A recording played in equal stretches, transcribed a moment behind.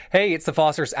Hey, it's the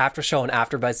Fosters After Show on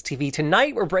AfterBuzz TV.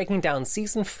 Tonight, we're breaking down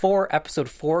Season 4, Episode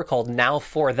 4, called Now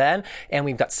For Then, and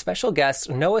we've got special guest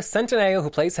Noah Centineo, who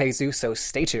plays Jesus, so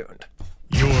stay tuned.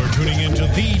 You're tuning into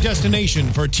the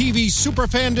destination for TV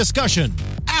superfan discussion,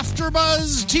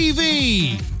 AfterBuzz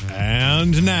TV.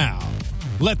 And now,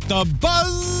 let the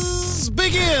buzz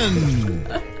begin.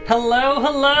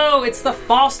 Hello, it's the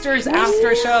Fosters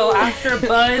After Show,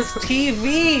 AfterBuzz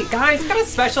TV. Guys, got a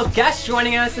special guest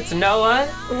joining us. It's Noah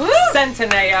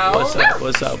Centineo.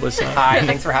 What's up? Hi,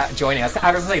 thanks for joining us.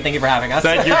 I was like, thank you for having us.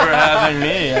 Thank you for having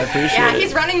me. I appreciate it. Yeah,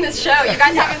 he's running this show. You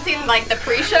guys haven't seen, the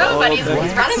pre-show, but he's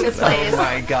running this place. Oh,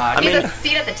 my God. He has a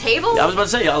seat at the table. I was about to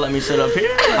say, y'all let me sit up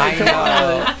here. I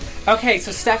know. Okay,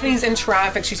 so Stephanie's in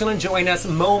traffic. She's going to join us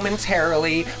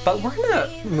momentarily, but we're going to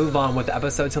move on with the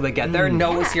episode till they get there.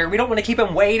 Noah's here. We don't want to keep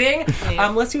him waiting.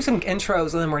 Let's do some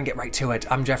intros, and then we're going to get right to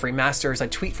it. I'm Jeffrey Masters. I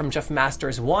tweet from Jeff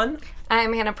Masters 1.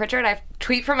 I'm Hannah Pritchard. I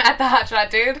tweet from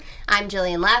 @TheHotShotDude. I'm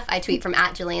Jillian Leff. I tweet from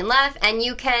 @JillianLeff, and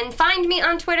you can find me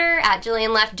on Twitter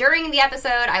 @JillianLeff. During the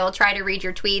episode, I will try to read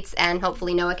your tweets, and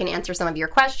hopefully Noah can answer some of your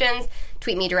questions.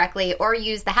 Tweet me directly, or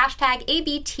use the hashtag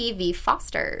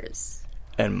ABTVFosters.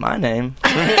 And my name,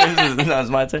 that's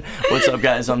my turn. What's up,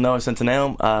 guys? I'm Noah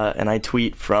Centineo, and I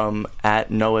tweet from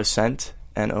 @NoahCent,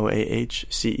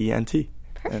 NoahCent.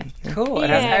 Cool.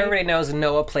 And as everybody knows,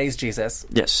 Noah plays Jesus.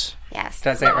 Yes. Yes. Did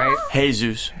I say it right?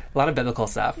 Jesus. A lot of biblical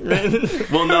stuff.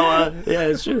 Well, Noah. Yeah,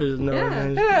 it's true.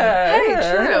 Noah.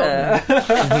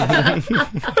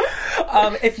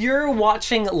 If you're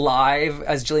watching live,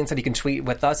 as Jillian said, you can tweet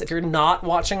with us. If you're not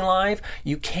watching live,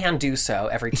 you can do so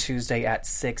every Tuesday at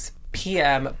 6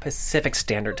 p.m. Pacific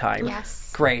Standard Time.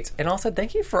 Yes. Great. And also,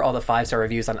 thank you for all the 5-star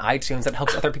reviews on iTunes. That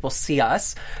helps other people see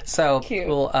us. So,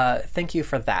 thank you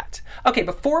for that. Okay,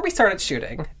 before we started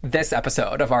shooting this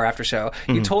episode of our After Show,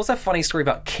 you told us a funny story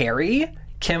about Carrie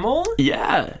Kimmel?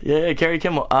 Yeah, Carrie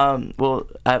Kimmel. Well,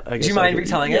 I guess do you mind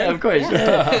retelling it? Yeah, of course.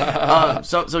 Yeah.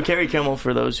 So Carrie Kimmel,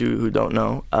 for those who don't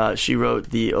know, she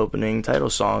wrote the opening title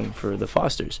song for The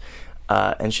Fosters.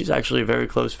 And she's actually a very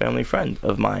close family friend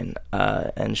of mine.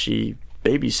 And she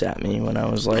babysat me when I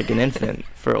was like an infant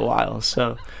for a while.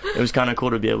 So it was kind of cool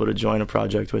to be able to join a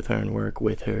project with her and work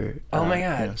with her oh my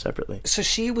God. Separately. So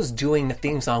she was doing the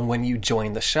theme song when you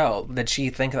joined the show. Did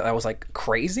she think that was like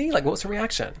crazy? Like, what was her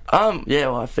reaction? Yeah,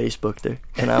 well, I Facebooked her.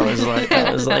 And I was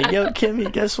like, yo,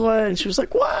 Kimmy, guess what? And she was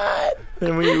like, what?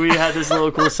 And we had this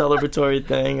little cool celebratory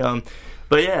thing.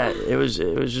 But yeah, it was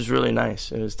just really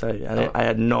nice. It was tight. I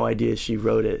had no idea she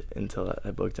wrote it until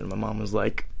I booked it. And my mom was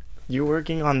like, "You're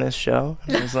working on this show?"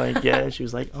 And I was like, "Yeah." She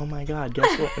was like, "Oh my God,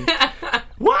 guess what?" And,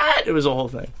 what? It was a whole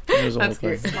thing. It was a whole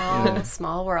thing.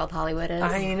 Small world Hollywood is.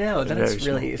 I know. That is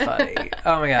really funny.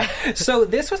 Oh my God. So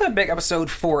this was a big episode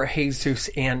for Jesus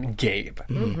and Gabe.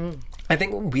 Mm-hmm. I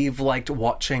think we've liked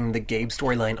watching the Gabe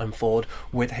storyline unfold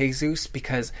with Jesus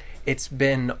because it's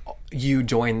been you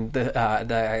joined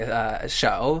the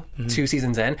show 2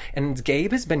 seasons in, and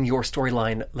Gabe has been your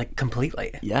storyline like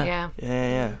completely. Yeah.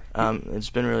 It's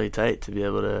been really tight to be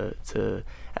able to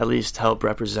at least help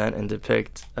represent and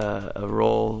depict a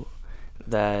role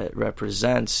that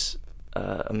represents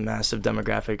a massive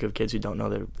demographic of kids who don't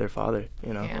know their father.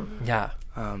 You know. Yeah.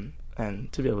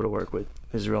 And to be able to work with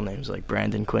his real name's like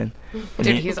Brandon Quinn.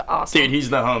 Dude, he's awesome. Dude, he's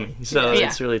the homie. So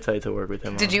it's really tight to work with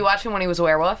him. Did you watch him when he was a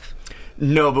werewolf?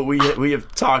 No, but we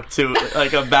have talked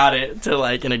about it to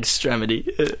like an extremity.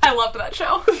 I loved that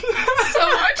show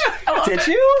so much. Did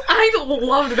you? I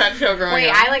loved that show growing Wait,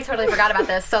 up. I totally forgot about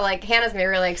this. So Hannah's gonna be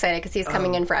really excited because he's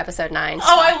coming in for episode 9.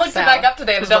 I looked it back up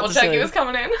today to double check he was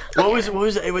coming in. What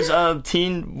was it? It was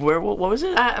Teen Werewolf. What was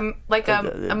it?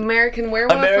 American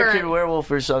Werewolf. American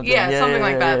Werewolf or something. Yeah, something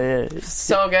like that. Yeah.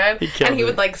 So good. And he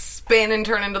would spin and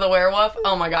turn into the werewolf.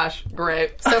 Oh my gosh,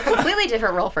 great. So completely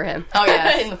different role for him. Oh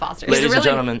yeah, in the Fosters. Ladies and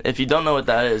gentlemen, if you don't know what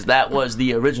that is, that was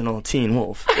the original Teen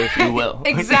Wolf, if you will.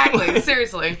 Exactly.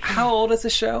 Seriously. How old is the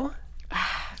show?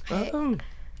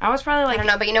 I was probably I don't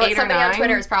know, but you know what? Somebody on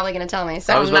Twitter is probably going to tell me.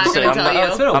 So I was about to say,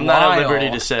 I'm not at liberty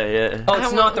to say. Yeah. Oh,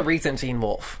 it's not the recent Teen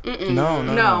Wolf.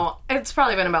 No. It's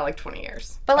probably been about 20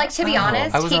 years. But to be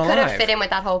honest, he could have alive. fit in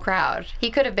with that whole crowd. He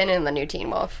could have been in the new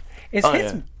Teen Wolf. Is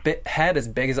his head as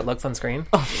big as it looks on screen?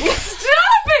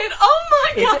 Stop it! Oh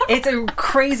my god! It's a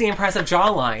crazy impressive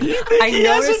jawline. I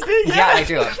noticed. I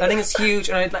do. I think it's huge,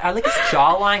 and I like his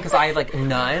jawline because I have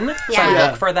none. So I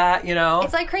look for that. You know,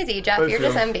 it's crazy, Jeff. You're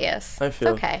just envious. I feel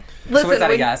it's okay. Listen, so is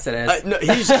that a guess? It is. No,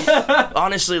 he's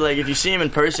honestly if you see him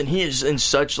in person, he is in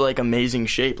such amazing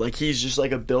shape. He's just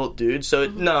a built dude. So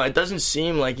it doesn't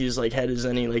seem like his head is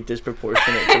any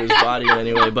disproportionate to his body in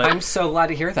any way. But I'm so glad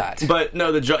to hear that. But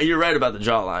no, you're right about the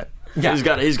jawline. Yeah.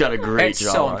 He's got a great It's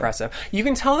jawline. so impressive. You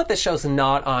can tell that the show's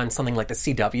not on something like the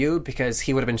CW because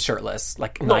he would have been shirtless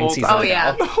like 9 seasons ago. Oh,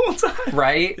 yeah. The whole time.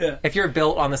 Right? Yeah. If you're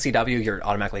built on the CW, you're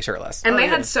automatically shirtless. And they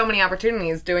had so many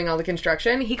opportunities doing all the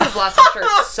construction. He could have lost his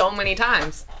shirt so many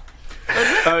times.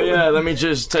 Oh yeah, let me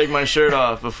just take my shirt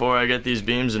off before I get these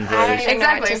beams in I don't place. even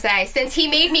know what to say. Since he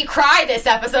made me cry this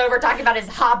episode, we're talking about his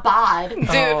hot bod. Dude,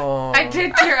 I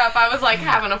did tear up. I was like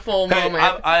having a full Hey,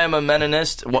 moment. I am a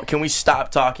meninist. What, can we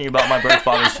stop talking about my birth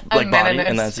father's like body meninist.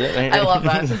 and that's it? I love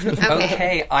that.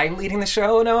 Okay, I'm leading the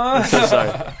show, Noah. So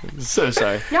sorry. So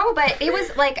sorry. No, but it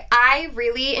was like I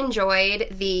really enjoyed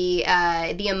the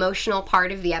emotional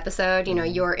part of the episode. You know,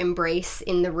 your embrace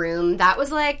in the room. That was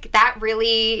like that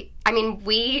really. I mean,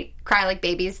 we cry like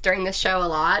babies during this show a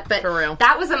lot, but For real.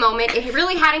 that was a moment. It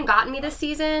really hadn't gotten me this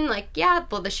season. Like, yeah,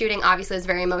 well, the shooting obviously is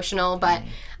very emotional, but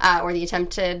or the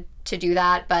attempt to do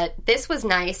that. But this was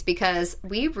nice because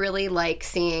we really like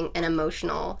seeing an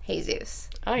emotional Jesus.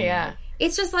 Oh, yeah.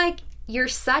 It's just like your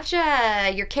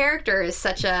character is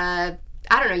such a,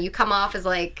 I don't know, you come off as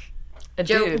like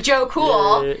dude. Joe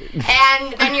Cool, Yeah.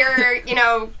 and then you're, you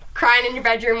know, crying in your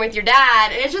bedroom with your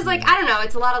dad, and it's just like, I don't know,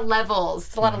 it's a lot of levels.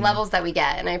 It's a lot of levels that we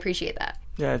get, and I appreciate that.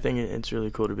 Yeah, I think it's really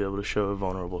cool to be able to show a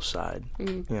vulnerable side,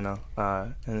 you know,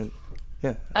 and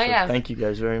yeah. Oh, yeah. Thank you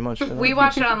guys very much for that. We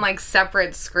watched it on like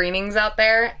separate screenings out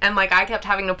there, and like I kept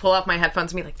having to pull off my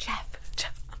headphones and be like, Jeff,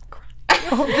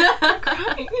 I'm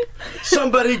crying.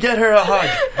 Somebody get her a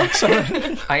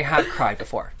hug. I have cried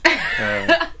before.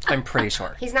 I'm pretty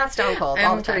sure. He's not stone cold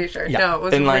all I'm the time. pretty sure. Yeah. No, it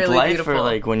was In like really life beautiful. or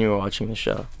like when you were watching the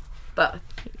show? Both.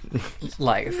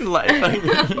 Life. Life.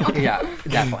 Yeah,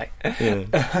 definitely. Yeah.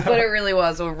 But it really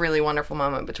was a really wonderful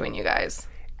moment between you guys.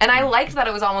 And I liked that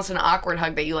it was almost an awkward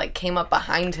hug that you like came up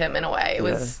behind him in a way. It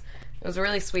was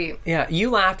really sweet. Yeah, you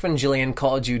laughed when Jillian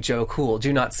called you Joe Cool. Do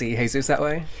you not see Jesus that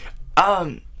way?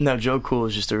 No, Joe Cool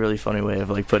is just a really funny way of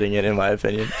like putting it, in my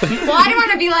opinion. Well, I didn't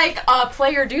want to be like a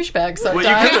player douchebag sometimes.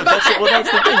 Well, you could have.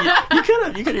 That's the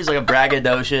thing. You could use like a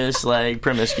braggadocious, like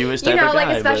promiscuous type You know, of like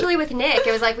guy. especially with Nick,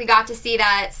 it was like we got to see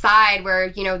that side where,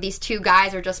 you know, these two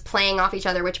guys are just playing off each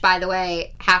other, which, by the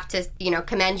way, have to, you know,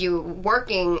 commend you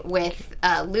working with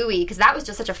Louis, because that was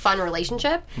just such a fun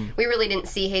relationship. We really didn't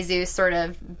see Jesus sort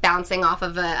of bouncing off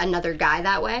of another guy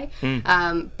that way.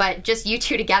 But just you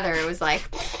two together, it was like,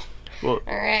 Well,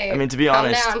 all right. I mean, to be calm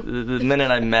honest, down. the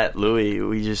minute I met Louis,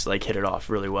 we just like hit it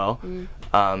off really well,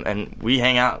 and we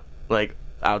hang out like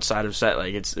outside of set,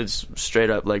 like it's straight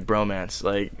up like bromance,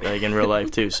 like in real life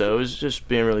too. So it was just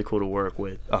being really cool to work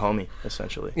with a homie,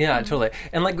 essentially. Yeah, totally.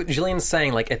 And like Jillian's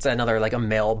saying, like it's another like a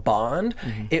male bond.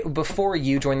 Before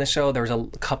you joined the show, there was a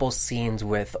couple scenes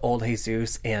with old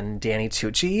Jesus and Danny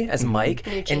Tucci as Mike.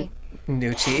 Nucci.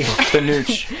 Nucci. The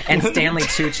nooch. And Stanley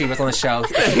Tucci was on the show.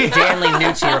 Stanley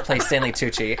Nucci replaced Stanley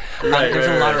Tucci. There's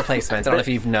a lot of replacements. I don't know if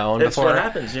you've known It's before. what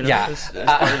happens, you know. Yeah. It's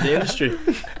part of the industry.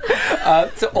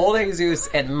 So old Jesus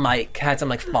and Mike had some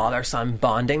like father-son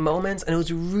bonding moments, and it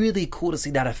was really cool to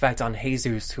see that effect on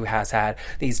Jesus, who has had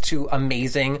these two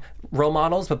amazing role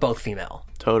models, but both female.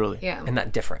 Totally. Yeah. And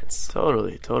that difference.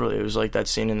 Totally. It was like that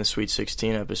scene in the Sweet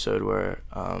 16 episode where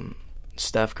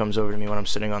Steph comes over to me when I'm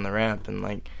sitting on the ramp, and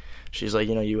like she's like,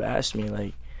 you know, you asked me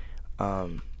like,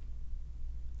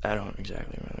 I don't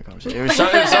exactly remember the conversation. It was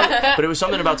but it was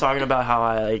something about talking about how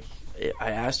I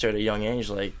asked her at a young age,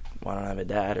 like, why don't I have a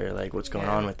dad, or like what's going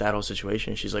on with that whole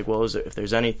situation. She's like, well, if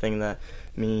there's anything that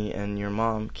me and your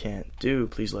mom can't do,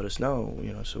 please let us know,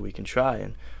 you know, so we can try.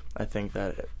 And I think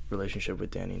that relationship with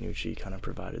Danny Nucci kind of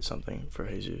provided something for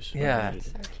Jesus. Yeah.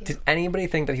 Did anybody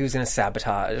think that he was going to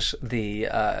sabotage the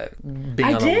being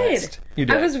I on the did. list? You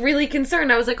did. I was really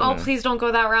concerned. I was like, oh, please don't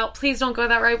go that route. Please don't go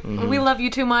that route. We love you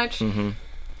too much.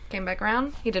 Came back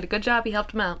around. He did a good job. He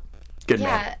helped him out. Good Yeah,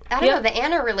 man. I don't know, the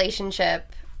Anna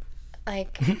relationship,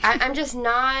 like, I'm just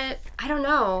not, I don't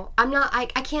know. I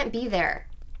can't be there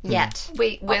yet.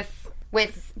 Wait,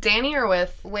 With Danny or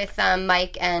with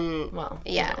Mike and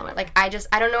yeah, like I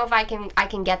don't know if I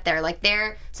can get there. Like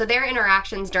their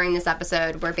interactions during this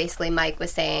episode where basically Mike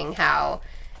was saying how,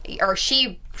 or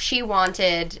she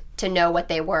wanted to know what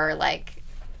they were, like,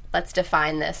 let's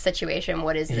define this situation.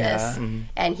 What is this?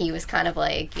 And he was kind of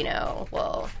like, you know,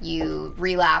 well, you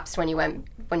relapsed when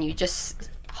you just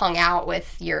hung out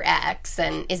with your ex,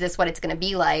 and is this what it's going to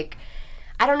be like?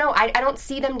 I don't know. I don't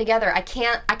see them together. I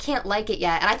can't like it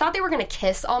yet. And I thought they were going to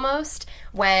kiss almost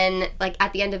when, like,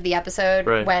 at the end of the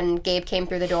episode, when Gabe came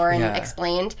through the door and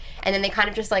explained, and then they kind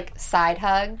of just like side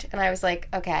hugged, and I was like,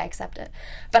 okay, I accept it.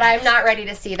 But I'm not ready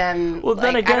to see them. Well,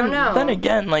 like, I don't know. then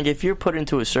again, like if you're put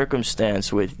into a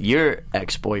circumstance with your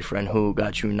ex-boyfriend who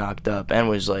got you knocked up and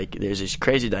was like, there's this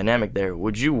crazy dynamic there,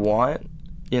 would you want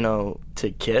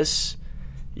to kiss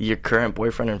your current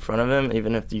boyfriend in front of him,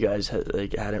 even if you guys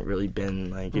hadn't really been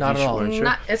like, Not at all.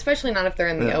 Not, especially not if they're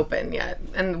in the open yet,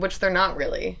 and which they're not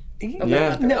really.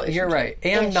 Yeah. No, you're right.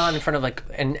 And not in front of like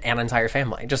an entire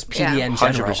family, just PD in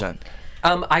general. 100%.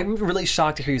 I'm really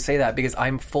shocked to hear you say that because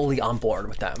I'm fully on board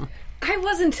with them. I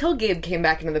was until Gabe came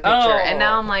back into the picture, and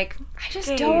now I'm like, I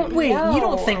just don't Wait, know. you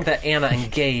don't think that Anna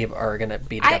and Gabe are going to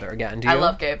be together again, do you? I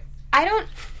love Gabe.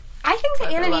 I think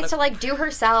that Anna needs to like do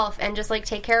herself and just like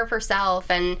take care of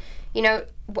herself and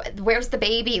where's the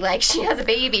baby? Like she has a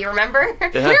baby, remember?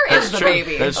 Yeah, Where is the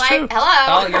baby? That's like, true.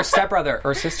 hello. Oh, your stepbrother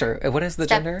or sister. What is the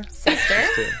gender? Sister.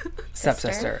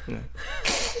 Stepsister.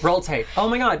 Roll tape. Oh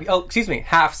my god. Oh, excuse me.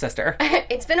 Half sister.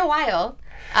 It's been a while.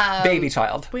 Baby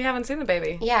child. We haven't seen the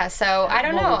baby. Yeah, so I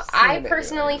don't know. I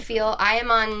personally feel I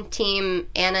am on team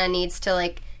Anna needs to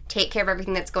like take care of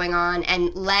everything that's going on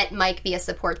and let Mike be a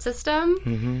support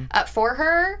system for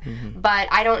her. But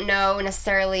I don't know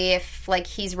necessarily if like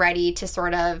he's ready to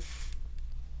sort of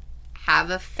have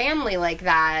a family like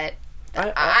that.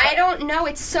 I don't know.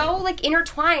 It's so like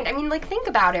intertwined. I mean, like think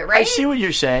about it, right? I see what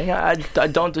you're saying. I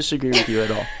don't disagree with you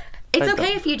at all. It's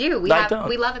okay if you do. We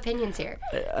love opinions here.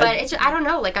 But it's I don't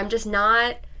know. Like I'm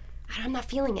not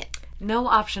feeling it. No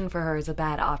option for her is a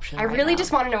bad option. I really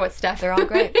just want to know what Steph. They're all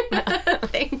great.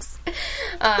 Thanks.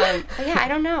 But yeah, I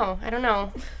don't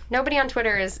know. Nobody on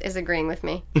Twitter is agreeing with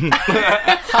me.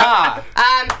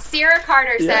 Sierra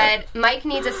Carter said Mike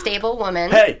needs a stable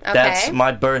woman. Hey, okay. that's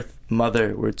my birth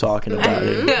mother we're talking about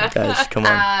here. Guys, come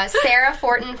on. Sarah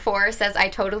Fortin 4 says I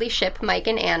totally ship Mike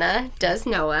and Anna. Does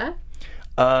Noah?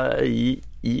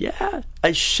 Yeah,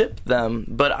 I ship them,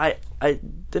 but I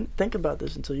didn't think about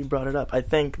this until you brought it up. I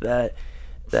think that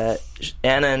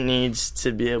Anna needs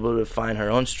to be able to find her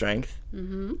own strength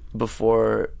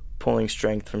before pulling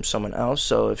strength from someone else.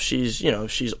 So if she's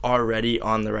already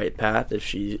on the right path, if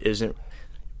she isn't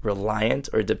reliant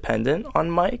or dependent on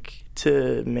Mike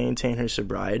to maintain her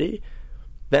sobriety,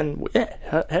 then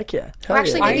heck yeah. Well,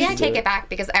 actually, maybe I do take it back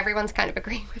because everyone's kind of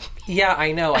agreeing with me. Yeah,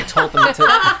 I know. I told them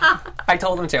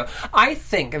to. I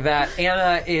think that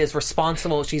Anna is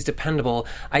responsible. She's dependable.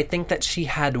 I think that she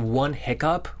had one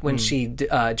hiccup when she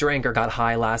drank or got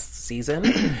high last season.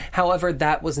 However,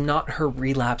 that was not her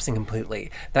relapsing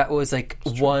completely. That was like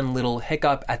one little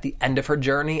hiccup at the end of her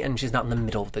journey, and she's not in the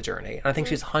middle of the journey. And I think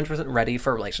she's 100% ready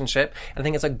for a relationship. And I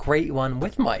think it's a great one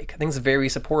with Mike. I think it's very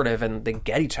supportive, and they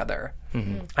get each other.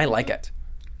 I like it.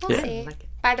 We'll see.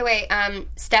 By the way,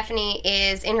 Stephanie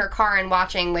is in her car and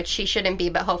watching, which she shouldn't be,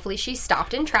 but hopefully she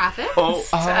stopped in traffic.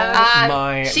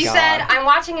 My She God. said, I'm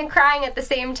watching and crying at the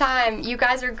same time. You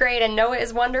guys are great, and Noah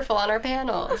is wonderful on our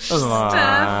panel. Oh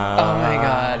my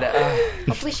God.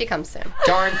 Hopefully she comes soon.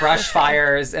 Darn brush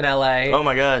fires in LA. Oh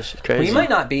my gosh, crazy. We might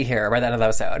not be here by the end of the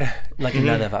episode. Like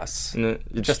none of us.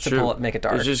 It's Just to true. make it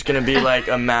dark. It's just gonna be like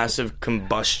a massive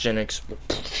combustion explosion.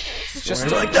 Just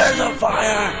Like there's a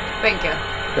fire. Thank you.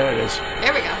 There it is.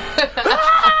 There we go.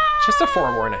 Just a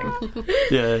forewarning.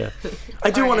 Yeah. I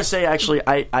do want to say, actually,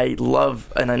 I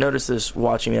love, and I noticed this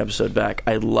watching the episode back,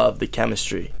 I love the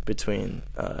chemistry between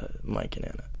Mike and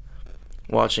Anna.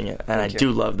 Watching it, and I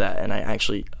do love that, and I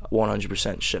actually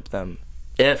 100% ship them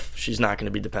if she's not going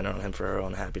to be dependent on him for her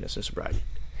own happiness and sobriety.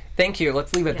 Thank you.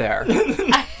 Let's leave it there.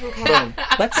 Okay.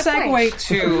 Let's segue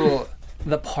to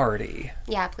the party.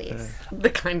 Yeah, please. The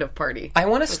kind of party. I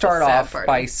want to start sad off party.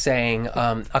 by saying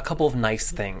a couple of nice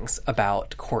things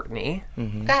about Courtney. Go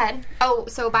ahead. Oh,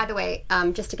 so by the way,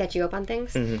 just to get you up on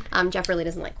things, Jeff really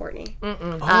doesn't like Courtney.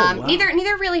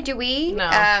 Neither really do we. No.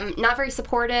 Not very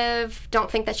supportive.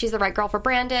 Don't think that she's the right girl for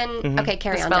Brandon. Okay,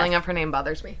 carry The on. spelling Jeff. of her name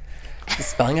bothers me. The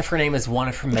spelling of her name is one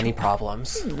of her many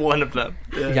problems. One of them.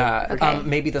 Yeah, Okay.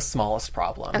 Maybe the smallest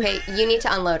problem. Okay, you need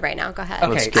to unload right now. Go ahead.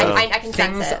 Okay, Let's go. I can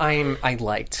sense things it. I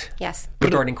liked Yes.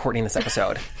 regarding Courtney in this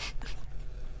episode.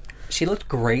 She looked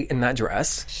great in that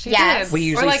dress. She Yes. did. We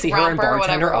usually Or like see her in romper or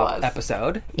Bartender whatever it was.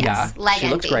 episode. Yes. Yeah, Leg she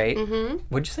looked envy. great.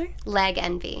 What'd you say? Leg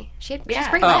envy. She has Yeah.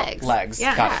 great Oh, legs. legs.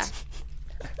 Yeah. Got Yeah. it.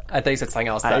 I thought you said something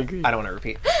else that agree. I don't want to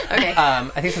repeat. Okay. I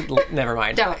think you said, never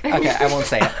mind. Don't. Okay, I won't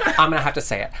say it. I'm going to have to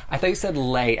say it. I thought you said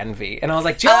lay envy. And I was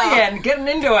like, Jillian, getting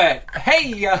into it. Hey,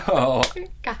 yo.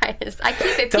 Guys, I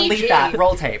keep it PG. Delete that.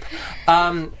 Roll tape.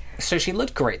 So she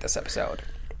looked great this episode.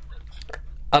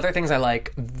 Other things I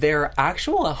like, their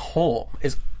actual home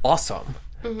is awesome.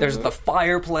 There's the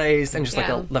fireplace and just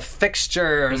Yeah. like the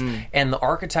fixtures and the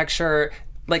architecture.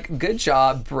 Like, good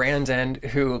job, Brandon,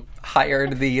 who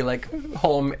hired the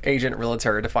home agent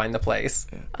realtor to find the place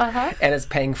and is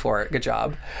paying for it. Good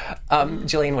job.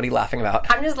 Jillian, what are you laughing about?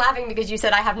 I'm just laughing because you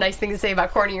said I have nice things to say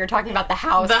about Courtney. You're talking about the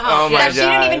house. Oh my that she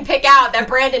didn't God. even pick out, that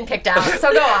Brandon picked out.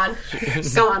 So go on.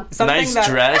 Nice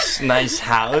dress, nice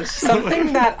house.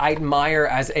 Something that I admire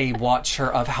as a watcher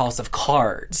of House of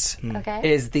Cards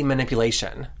Okay. is the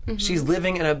manipulation. She's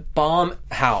living in a bomb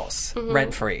house,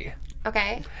 rent-free.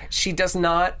 Okay. She does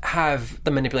not have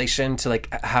the manipulation to, like,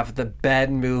 have the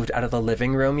bed moved out of the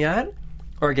living room yet.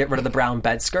 Or get rid of the brown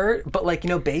bed skirt, but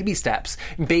baby steps,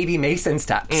 baby Mason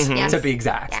steps, Yes. to be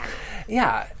exact.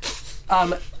 Yeah.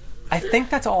 I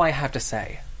think that's all I have to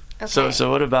say. Okay.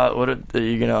 So what are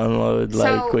you gonna unload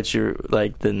what your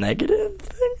the negative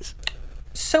things?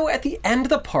 So at the end of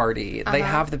the party, they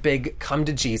have the big come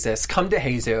to Jesus, come to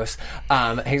Jesus.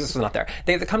 Jesus was not there.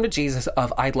 They have the come to Jesus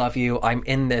of I love you, I'm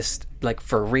in this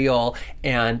for real,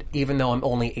 and even though I'm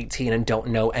only 18 and don't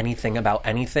know anything about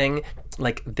anything,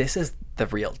 this is the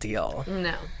real deal.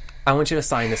 No. I want you to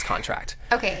sign this contract.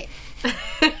 Okay.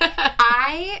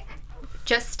 I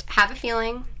just have a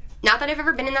feeling, not that I've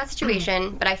ever been in that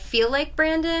situation, but I feel like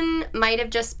Brandon might have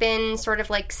just been sort of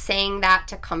saying that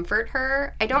to comfort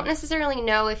her. I don't necessarily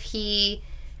know if he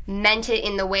meant it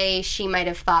in the way she might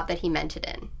have thought that he meant it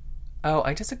in. Oh,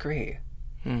 I disagree.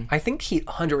 I think he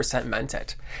 100% meant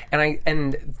it.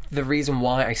 And the reason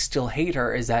why I still hate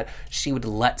her is that she would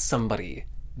let somebody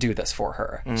do this for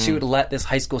her. She would let this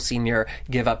high school senior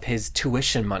give up his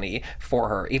tuition money for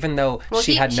her, even though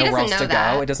she had nowhere else to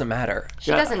go. It doesn't matter. She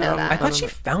doesn't know that. I thought she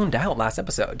found out last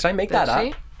episode. Did I make that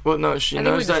up? Well, no, she think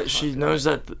we knows just that she knows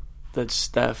that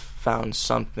Steph found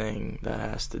something that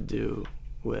has to do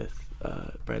with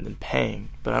Brandon paying,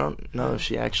 but I don't know if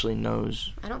she actually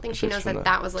knows. I don't think if she it's knows from that the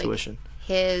that was tuition.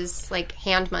 his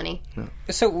hand money.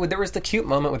 So there was the cute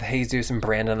moment with Jesus and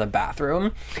Brandon in the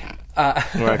bathroom.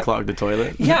 Where I clogged the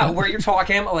toilet. Yeah, where you're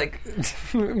talking about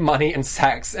money and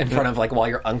sex in front of while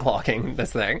you're unclogging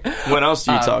this thing. When else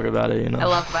do you talk about it? I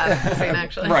love that scene,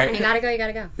 actually. Right. You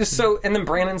gotta go. So, and then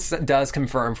Brandon does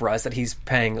confirm for us that he's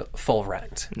paying full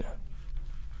rent. Yeah.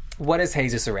 What is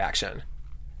Jesus' reaction?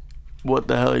 What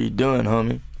the hell are you doing,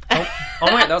 homie?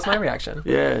 Oh wait, that was my reaction.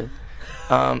 Yeah.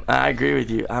 I agree with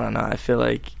you. I don't know. I feel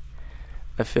like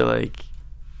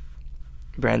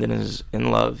Brandon is in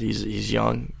love. He's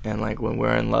young, and when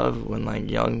we're in love, when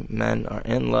young men are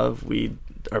in love, we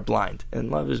are blind, and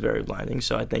love is very blinding.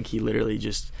 So I think he literally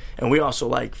just, and we also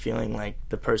like feeling like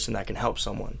the person that can help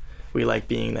someone. We like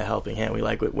being the helping hand. We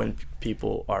like it when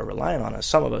people are relying on us.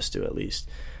 Some of us do, at least.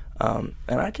 And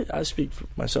I speak for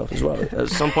myself as well. At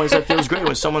some points, that feels great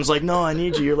when someone's like, "No, I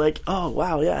need you." You're like, "Oh,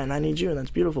 wow, yeah, and I need you," and that's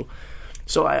beautiful.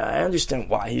 So I understand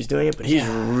why he's doing it, but he's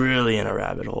really in a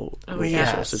rabbit hole with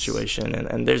this whole situation.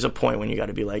 And there's a point when you got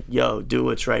to be like, "Yo, do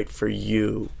what's right for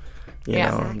you." You know,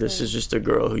 exactly. This is just a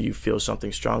girl who you feel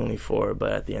something strongly for,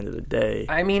 but at the end of the day,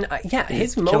 I mean,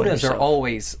 his killing motives are himself.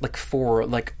 always for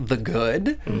the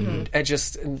good. It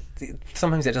just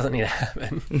sometimes it doesn't need to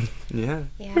happen. yeah.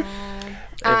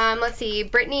 Yeah. Let's see.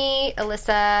 Brittany,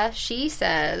 Alyssa, she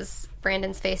says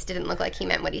Brandon's face didn't look like he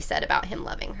meant what he said about him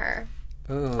loving her.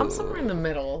 I'm somewhere in the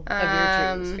middle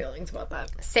of your two feelings about that.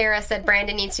 Sarah said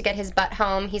Brandon needs to get his butt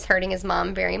home. He's hurting his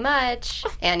mom very much,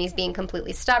 and he's being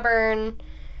completely stubborn.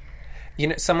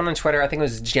 Someone on Twitter, I think it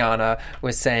was Gianna,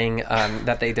 was saying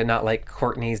that they did not like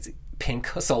Courtney's pink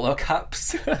solo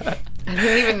cups. I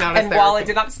didn't even notice. And while it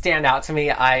did not stand out to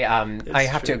me, I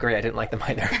have to agree I didn't like them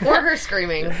either. or her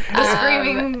screaming. The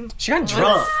screaming. She got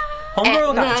drunk.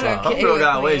 Homegirl got drunk. Homegirl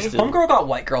got wasted. Homegirl got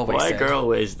white girl wasted. White girl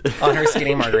wasted. On her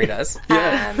skinny margaritas.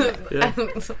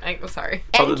 I'm sorry.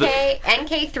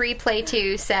 NK3 Play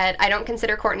 2 said, I don't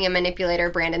consider Courtney a manipulator.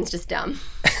 Brandon's just dumb.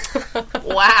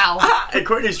 Wow. And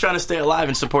Courtney's trying to stay alive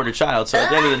and support her child. So at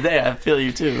the end of the day, I feel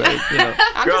you too.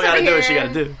 Girl got to do what she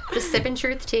got to do. Just sipping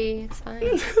truth tea. It's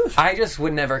fine. I just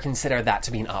would never consider that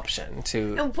to be an option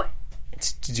to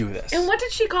do this. And what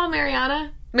did she call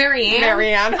Mariana? Marianne?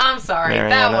 Marianne. I'm sorry.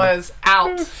 Mariana. That was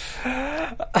out.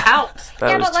 Out.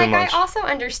 That was but too much. I also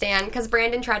understand because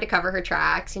Brandon tried to cover her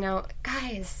tracks.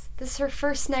 Guys, this is her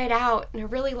first night out in a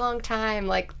really long time.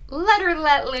 Let her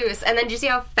let loose. And then did you see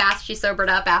how fast she sobered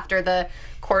up after the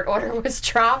court order was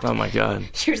dropped? Oh my god.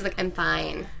 She was like, I'm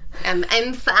fine.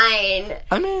 I'm fine.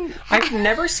 I mean, I've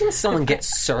never seen someone get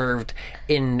served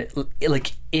in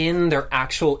their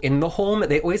actual in the home.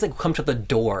 They always come to the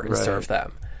door and serve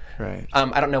them. right.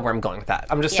 I don't know where I'm going with that.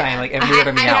 I'm just Yeah. saying, if you were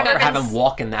to me I out don't or know, have that's- him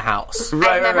walk in the house.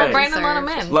 Right. Brandon let him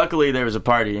in. Luckily, there was a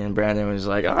party, and Brandon was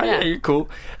like, "Oh yeah, Yeah. you're cool."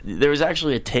 There was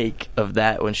actually a take of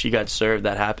that when she got served.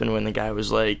 That happened when the guy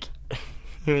was like,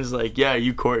 he was like, "Yeah,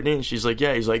 you Courtney?" And she's like,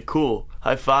 "Yeah." He's like, "Cool,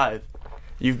 high five."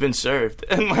 you've been served.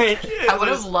 And like, I would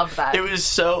have loved that. It was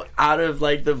so out of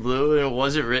like the blue, and it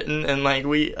wasn't written. And like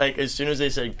we, like as soon as they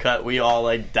said cut, we all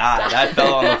like died. I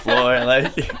fell on the floor.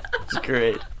 Like it was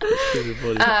great. It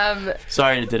was funny.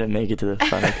 Sorry it didn't make it to the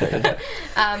final cut.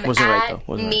 Wasn't right though.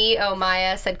 Wasn't me, Oh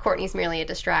Maya said Courtney's merely a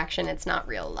distraction. It's not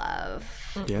real love.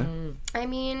 right. Yeah, I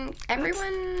mean,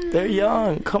 everyone. they're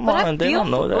young. Come But I on, they feel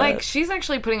don't know that. like she's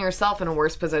actually putting herself in a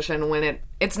worse position when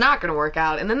it's not going to work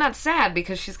out, and then that's sad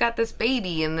because she's got this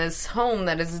baby in this home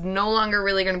that is no longer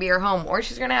really going to be her home, or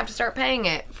she's going to have to start paying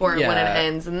it for it when it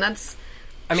ends, and that's.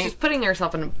 I mean, she's putting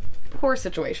herself in a poor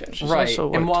situation. Right.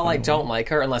 also, And what, while I 21? don't like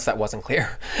her, unless that wasn't clear,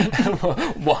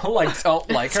 while I don't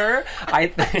like her,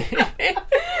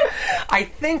 I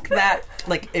think that,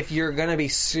 like, if you're going to be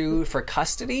sued for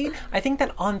custody, I think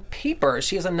that on paper,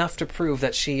 she has enough to prove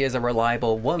that she is a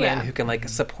reliable woman who can, like,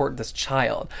 support this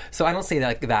child. So I don't see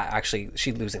that actually,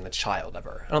 she losing the child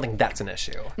ever. I don't think that's an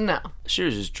issue. No. She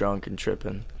was just drunk and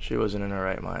tripping. She wasn't in her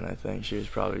right mind, I think. She was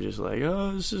probably just like,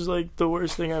 oh, this is like the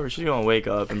worst thing ever. She's going to wake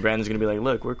up and Brandon's going to be like,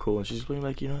 look, we're cool. And she's going to be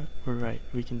like, you know what? We're right.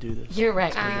 We can do this. You're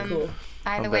right. By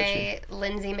I'll the bet way,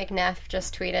 Lindsay McNeff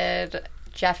just tweeted,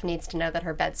 Jeff needs to know that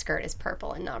her bed skirt is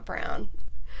purple and not brown.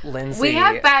 Lindsay. We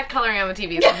have bad coloring on the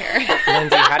TVs in here.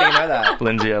 Lindsay, how do you know that?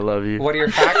 Lindsay, I love you. What are your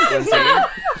facts, Lindsay?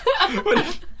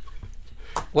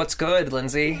 What's good,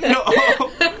 Lindsay?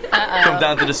 Come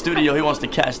down to the studio. He wants to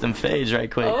catch them fades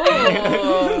right quick.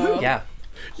 Yeah.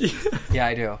 Yeah,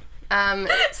 I do.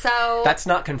 So That's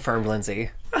not confirmed,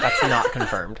 Lindsay. That's not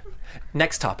confirmed.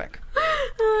 Next topic.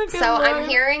 I'm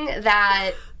hearing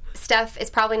that Steph is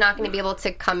probably not going to be able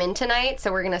to come in tonight,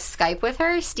 so we're going to Skype with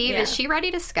her. Steve, is she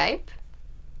ready to Skype?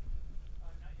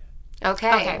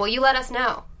 Okay. Well, you let us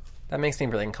know. That makes me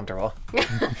really uncomfortable.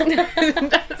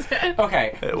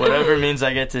 Okay. Whatever means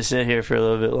I get to sit here for a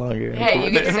little bit longer. Hey,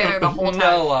 you get to stay there the whole time.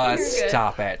 Noah,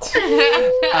 stop it.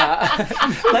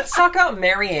 Let's talk about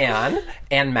Marianne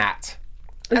and Matt.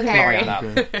 Okay.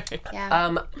 Marianne.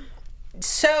 Yeah.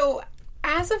 So,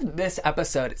 as of this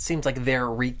episode, it seems like they're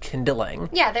rekindling.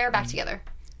 Yeah, they're back together.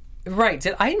 Right.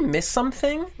 Did I miss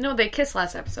something? No, they kissed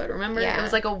last episode, remember? Yeah. It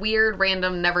was like a weird,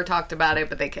 random, never talked about it,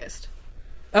 but they kissed.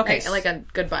 Okay. Like a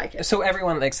goodbye kiss. So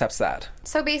everyone accepts that.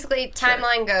 So basically,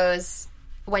 timeline goes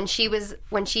when she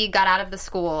got out of the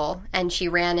school and she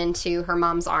ran into her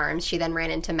mom's arms, she then ran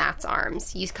into Matt's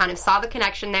arms. You kind of saw the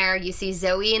connection there. You see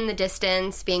Zoe in the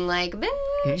distance being like,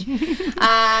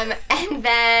 bitch. And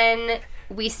then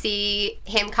we see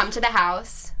him come to the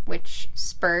house, which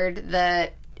spurred the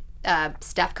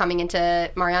Steph coming into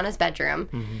Mariana's bedroom.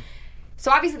 Mm-hmm. So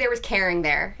obviously there was caring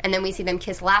there, and then we see them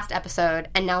kiss last episode,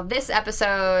 and now this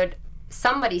episode,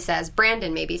 somebody says,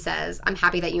 Brandon maybe says, I'm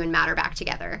happy that you and Matt are back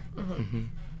together. Mm-hmm.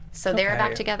 So they're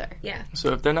back together. Yeah.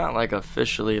 So if they're not like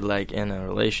officially like in a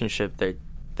relationship, they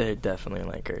definitely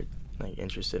like are like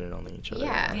interested in owning each other.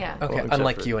 Yeah. Yeah. Okay, Well, except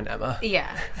unlike for- you and Emma.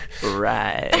 Yeah.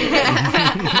 Right.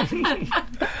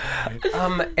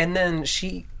 And then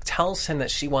she tells him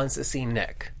that she wants to see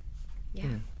Nick. Yeah.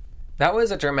 That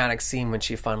was a dramatic scene when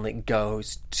she finally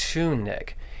goes to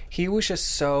Nick. He was just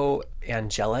so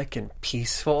angelic and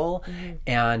peaceful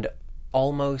and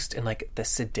almost in like the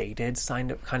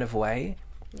sedated kind of way.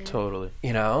 Totally.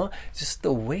 You know? Just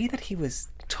the way that he was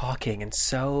talking and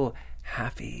so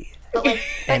happy. But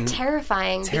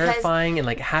terrifying. Terrifying and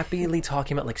like happily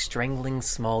talking about like strangling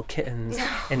small kittens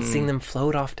and seeing them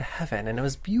float off to heaven, and it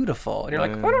was beautiful. And you're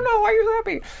like, I don't know why you're so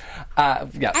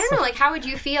happy. Yes. I don't know, like, how would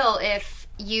you feel if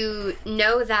you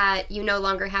know that you no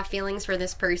longer have feelings for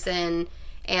this person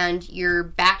and you're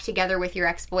back together with your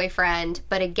ex-boyfriend,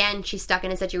 but again, she's stuck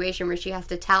in a situation where she has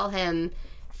to tell him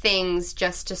things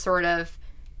just to sort of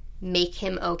make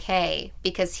him okay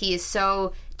because he is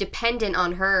so dependent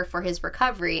on her for his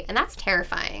recovery, and that's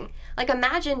terrifying. Like,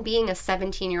 imagine being a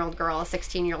 17-year-old girl, a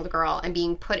 16-year-old girl, and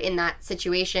being put in that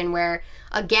situation where,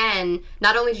 again,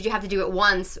 not only did you have to do it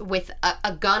once with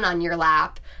a gun on your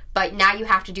lap, but now you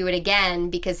have to do it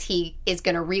again because he is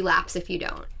going to relapse if you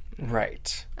don't.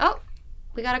 Right. Oh,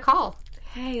 we got a call.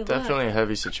 Hey, look. Definitely a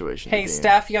heavy situation. to Hey, be in.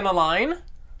 Steph, you on the line?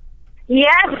 Yes,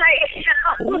 I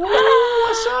am. Whoa,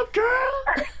 what's up,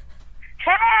 girl?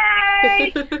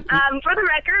 Hey! For the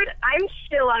record, I'm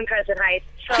still on Crescent Heights,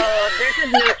 so there's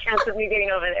just no chance of me getting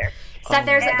over there. Steph,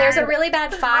 there's a really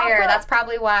bad fire. That's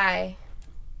probably why.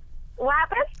 What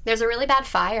happened? There's a really bad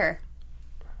fire.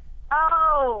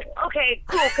 Oh, okay,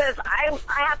 cool, because I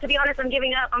have to be honest, I'm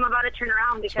giving up. I'm about to turn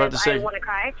around about because to say- I want to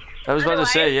cry. I was about to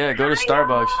say, yeah, go to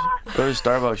Starbucks. Hi. Go to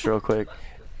Starbucks real quick.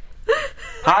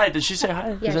 Hi, did she say hi?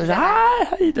 Yeah, She she said, said hi,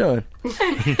 how you doing?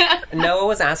 Noah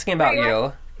was asking about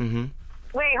you. Mm-hmm.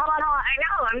 Wait, hold on. I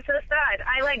know, I'm so sad.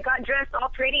 I, like, got dressed all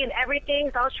pretty and everything,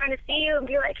 so I was trying to see you and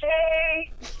be like,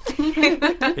 hey.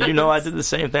 You know, I did the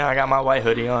same thing. I got my white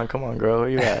hoodie on. Come on, girl. Where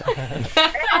you at?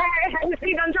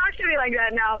 Hey, don't talk to me like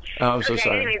that now. Oh, I'm so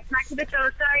sorry. Anyways, back to the show.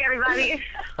 Sorry, everybody.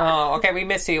 Oh, okay, we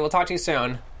miss you. We'll talk to you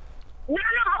soon. No,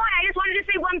 hold on. I just wanted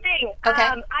to say one thing. Okay.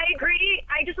 I agree.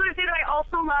 I just want to say that I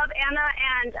also love Anna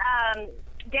and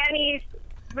Danny's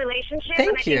relationship. Thank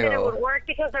and I think that you. it would work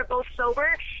because they're both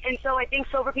sober. And so I think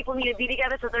sober people need to be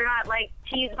together so they're not, like,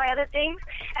 teased by other things.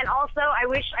 And also, I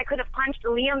wish I could have punched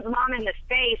Liam's mom in the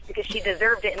face because she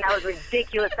deserved it. And that was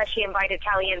ridiculous that she invited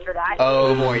Callie in for that.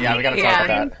 Oh, boy, yeah, we gotta talk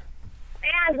about that.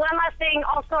 And one last thing,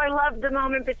 also, I loved the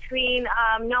moment between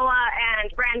Noah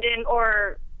and Brandon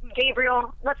or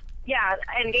Gabriel.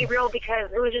 And Gabriel, because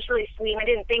it was just really sweet. I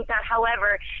didn't think that.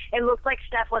 However, it looked like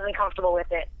Steph wasn't comfortable with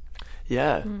it.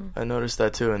 Yeah, I noticed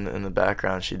that too in the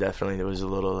background. She definitely was a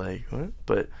little like, what?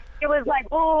 But It was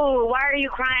like, ooh, why are you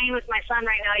crying with my son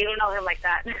right now? You don't know him like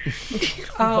that.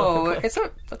 Oh, it's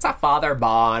a father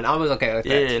bond. I was okay with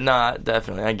it. yeah, nah,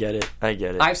 definitely. I get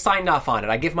it. I've signed off on it.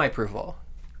 I give my approval.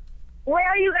 Where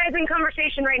are you guys in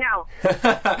conversation right now?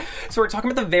 So we're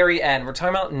talking about the very end. We're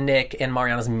talking about Nick and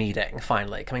Mariana's meeting,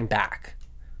 finally, coming back.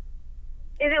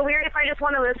 Is it weird if I just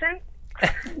want to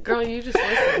listen? Girl, you just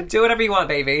listen. Do whatever you want,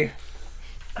 baby.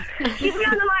 Keep me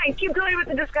on the line. Keep going with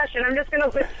the discussion. I'm just going to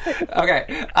listen.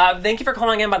 Okay. Thank you for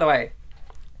calling in, by the way.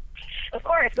 Of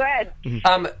course, go ahead.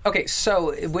 Okay,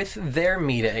 so with their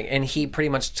meeting, and he pretty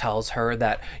much tells her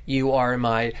that you are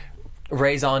my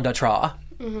raison d'etre,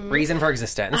 reason for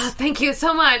existence. Oh, thank you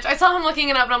so much. I saw him looking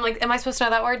it up, and I'm like, am I supposed to know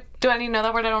that word? Do I need to know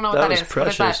that word? I don't know what that is.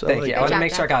 Precious. What is that? Thank you. I want to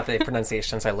make job, sure I got the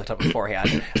pronunciation, so I looked up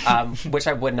beforehand, which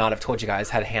I would not have told you guys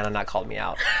had Hannah not called me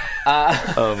out.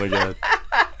 Oh my god.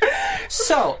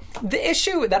 So, the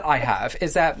issue that I have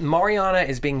is that Mariana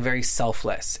is being very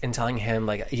selfless in telling him,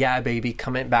 like, yeah, baby,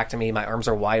 come back to me. My arms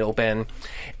are wide open.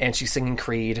 And she's singing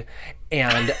Creed.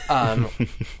 And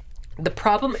the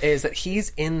problem is that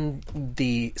he's in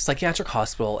the psychiatric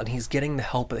hospital and he's getting the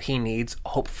help that he needs,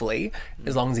 hopefully,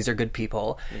 as long as these are good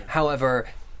people. Yeah. However,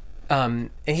 and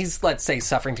he's, let's say,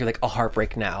 suffering through, like, a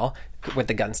heartbreak now with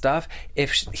the gun stuff.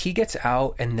 If he gets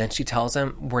out and then she tells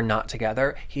him we're not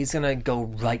together, he's going to go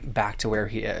right back to where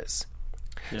he is.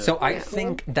 Yeah. So I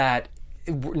think that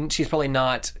she's probably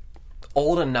not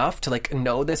old enough to, like,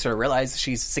 know this or realize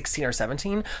she's 16 or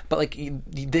 17, but, like,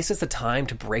 this is the time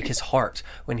to break his heart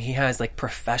when he has, like,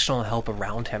 professional help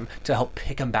around him to help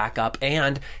pick him back up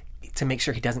and to make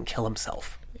sure he doesn't kill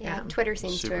himself. Yeah, Twitter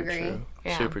seems to agree. True.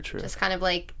 Yeah. Super true. Just kind of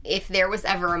like, if there was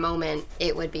ever a moment,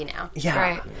 it would be now. Yeah.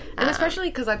 Right. And especially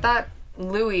because I thought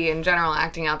Louis, in general,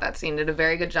 acting out that scene, did a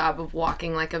very good job of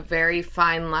walking, like, a very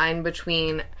fine line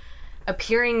between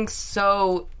appearing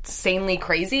so sanely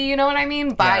crazy, you know what I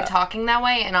mean, by talking that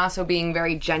way, and also being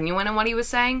very genuine in what he was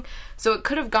saying. So it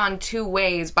could have gone two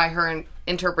ways by her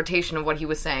interpretation of what he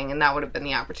was saying, and that would have been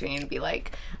the opportunity to be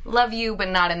like, love you, but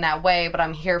not in that way, but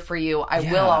I'm here for you. I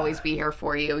will always be here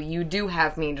for you. You do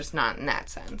have me, just not in that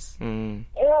sense.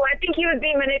 Oh, I think he was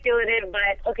being manipulative,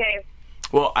 but okay.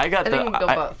 Well, I got think we can go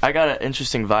both. I got an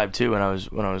interesting vibe too when I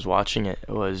was watching it.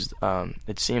 It was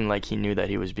it seemed like he knew that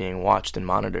he was being watched and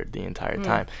monitored the entire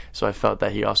time. So I felt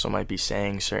that he also might be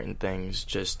saying certain things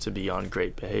just to be on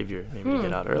great behavior, maybe to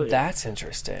get out earlier. That's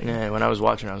interesting. Yeah, when I was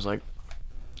watching, I was like,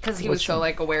 Because he was so,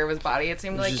 like, aware of his body, it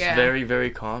seemed like, just very,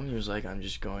 very calm. He was like, I'm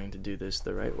just going to do this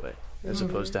the right way, as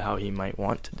opposed to how he might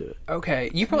want to do it. Okay,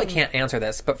 you probably can't answer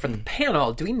this, but for the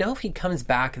panel, do we know if he comes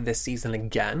back this season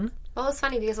again? Well, it's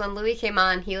funny because when Louis came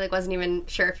on, he, like, wasn't even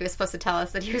sure if he was supposed to tell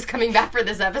us that he was coming back for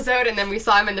this episode, and then we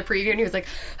saw him in the preview, and he was like,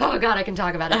 oh, God, I can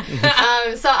talk about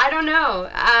it. So I don't know.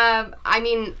 I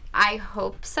mean, I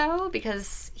hope so,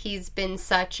 because he's been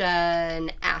such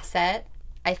an asset,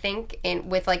 I think,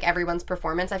 with, like, everyone's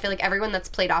performance. I feel like everyone that's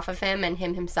played off of him and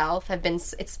him himself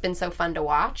it's been so fun to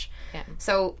watch. Yeah.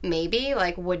 So maybe,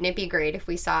 like, wouldn't it be great if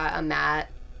we saw a Matt,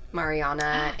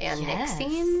 Mariana, and Nick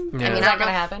scene? Yeah. I mean, Is that going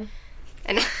to happen?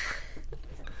 And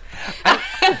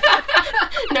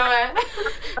Noah,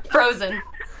 frozen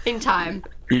in time.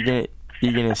 You're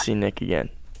gonna see Nick again.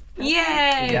 Yay!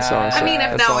 Yeah. I mean, if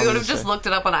That's not, all we would I'm have just saying. looked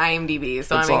it up on IMDb,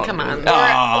 so That's I mean, all come I'm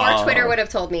on. doing. Or Twitter would have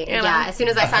told me. Yeah, as soon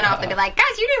as I sign off, they'd be like,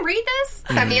 guys, you didn't read this?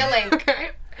 Send me a link.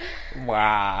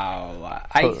 Wow.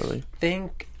 Totally.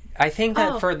 I think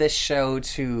that for this show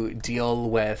to deal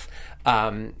with,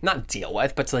 not deal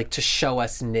with, but to show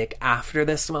us Nick after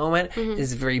this moment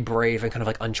is very brave and kind of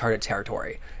like uncharted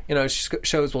territory. You know,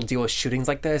 shows will deal with shootings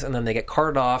like this, and then they get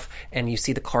carted off, and you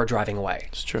see the car driving away.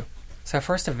 It's true. So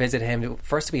first to visit him,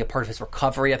 first to be a part of his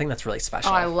recovery, I think that's really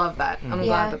special. Oh, I love that. I'm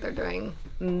glad that they're doing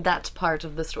that part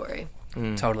of the story.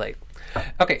 Totally.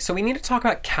 Okay, so we need to talk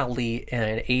about Callie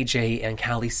and AJ and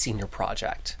Callie's senior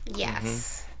project.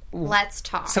 Yes. Let's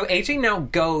talk. So AJ now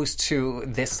goes to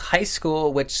this high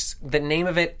school, which the name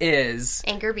of it is...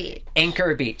 Anchor Beach.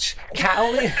 Anchor Beach.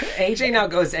 AJ now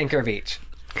goes to Anchor Beach.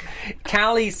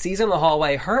 Callie sees him in the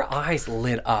hallway. Her eyes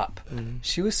lit up.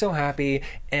 She was so happy,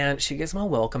 and she gives him a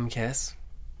welcome kiss.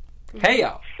 Hey,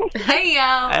 yo. Hey,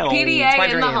 yo. It's PDA my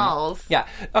in the dream. halls. Yeah.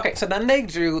 Okay, so then they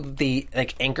do the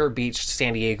Anchor Beach,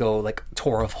 San Diego,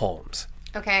 tour of homes.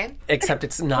 Okay. Except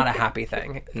it's not a happy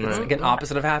thing. It's an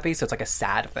opposite of happy, so it's a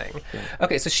sad thing.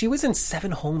 Okay, so she was in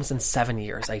 7 homes in 7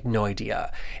 years. I had no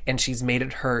idea. And she's made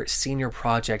it her senior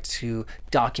project to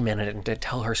document it and to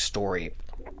tell her story.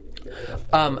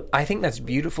 I think that's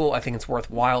beautiful. I think it's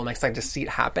worthwhile. I'm excited to see it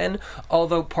happen.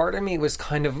 Although part of me was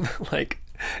kind of like...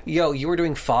 Yo, you were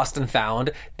doing Fost and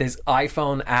Found, this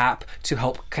iPhone app to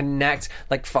help connect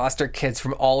foster kids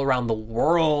from all around the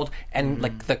world, and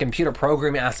the computer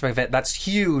programming aspect of it, that's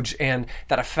huge, and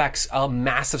that affects a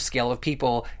massive scale of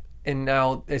people, and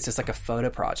now it's just a photo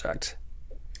project.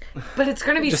 But it's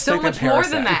going to be Just so a much more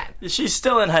than comparison. that. She's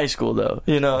still in high school, though.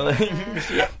 You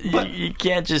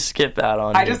can't just skip that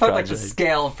on. I just thought the project.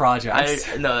 scale of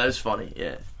projects. No, that was funny.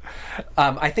 Yeah.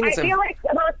 I think it's I feel like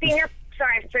about senior.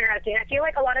 Sorry, I figured out. I feel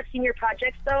like a lot of senior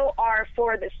projects, though, are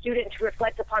for the student to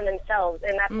reflect upon themselves,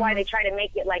 and that's why they try to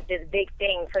make it this big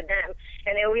thing for them.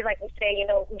 And they always say,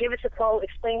 give us a quote,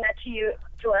 explain that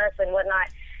to us, and whatnot.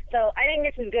 So I think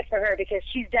this is good for her because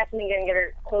she's definitely going to get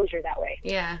her closure that way.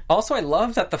 Yeah. Also, I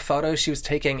love that the photos she was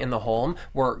taking in the home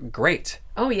were great.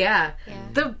 Oh, yeah.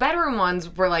 The bedroom ones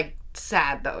were,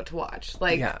 sad, though, to watch.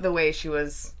 The way she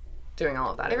was doing all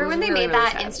of that. Remember when they made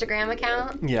that Instagram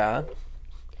account? Yeah.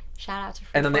 Shout out to Freeform.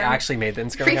 And then they actually made the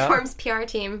Instagram account. Freeform's PR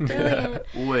team. Brilliant.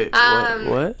 Wait,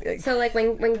 what? So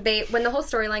when the whole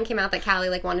storyline came out that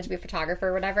Callie wanted to be a photographer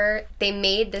or whatever, they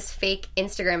made this fake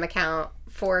Instagram account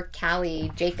for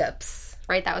Callie Jacobs.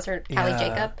 Right, that was her, Callie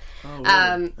Jacob.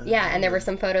 And there were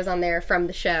some photos on there from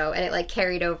the show, and it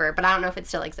carried over. But I don't know if it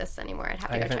still exists anymore. I'd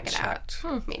have to go check it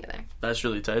out. Me neither. That's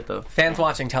really tight, though. Fans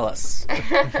watching, tell us.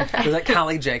 Was that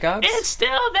Callie Jacobs? It's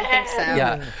still there. I think so.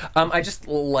 Yeah. I just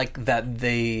like that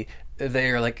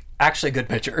they're actually good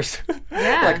pictures.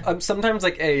 Yeah. Sometimes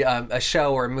a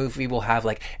show or a movie will have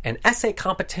an essay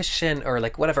competition or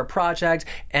whatever project,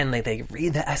 and they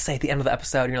read the essay at the end of the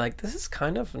episode, and you're like, this is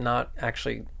kind of not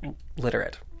actually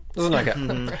literate. This is not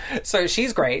good. So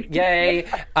she's great. Yay.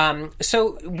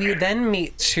 So we then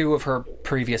meet 2 of her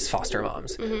previous foster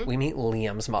moms. We meet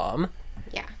Liam's mom.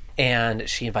 Yeah. And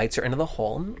she invites her into the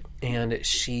home, and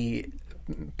she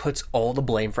puts all the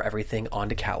blame for everything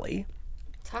onto Callie.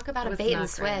 Talk about a was bait not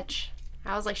and great. switch.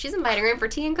 I was like, she's inviting her in for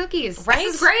tea and cookies. Right?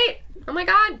 This is great. Oh my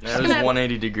god. That was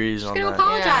 180 degrees on She's gonna that.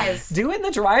 apologize. Do it in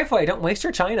the driveway. Don't waste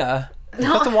your china. You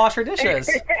have to wash her dishes.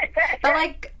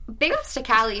 But big ups to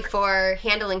Callie for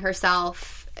handling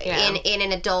herself in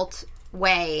an adult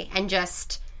way, and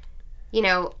just,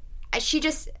 she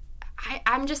just.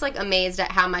 I'm just amazed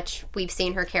at how much we've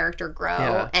seen her character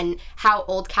grow and how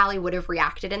old Callie would have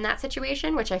reacted in that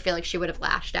situation, which I feel like she would have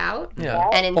lashed out. Yeah.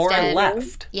 And instead, or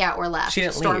left. Yeah, or left. She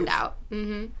didn't stormed leave. out.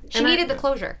 She needed the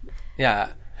closure. Yeah.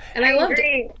 And I loved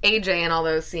agree. AJ in all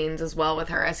those scenes as well with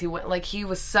her, as he went, he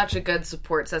was such a good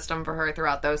support system for her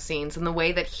throughout those scenes, and the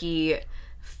way that he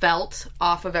felt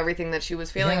off of everything that she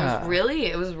was feeling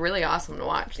was really awesome to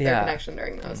watch, their connection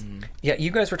during those. Yeah,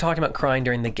 you guys were talking about crying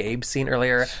during the Gabe scene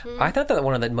earlier. I thought that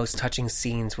one of the most touching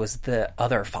scenes was the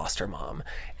other foster mom,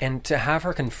 and to have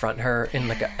her confront her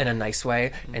in in a nice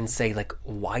way and say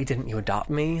why didn't you adopt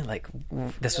me?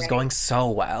 This was going so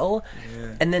well,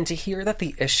 and then to hear that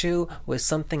the issue was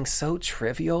something so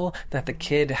trivial, that the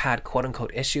kid had quote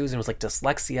unquote issues and was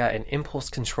dyslexia and impulse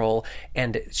control,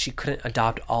 and she couldn't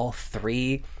adopt all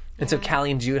 3. And so Callie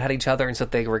and Jude had each other, and so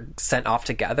they were sent off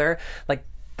together.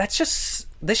 That's just...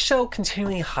 This show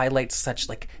continually highlights such,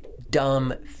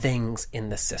 dumb things in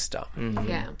the system.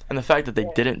 Yeah. And the fact that they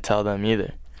didn't tell them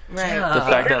either. Right. Yeah. The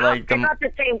fact that, I thought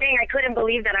the same thing. I couldn't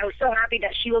believe that. I was so happy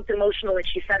that she looked emotional when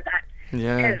she said that.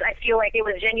 Yeah. Because I feel like it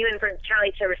was genuine for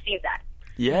Callie to receive that.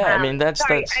 Yeah, I mean, that's...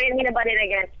 Sorry, I didn't mean to butt in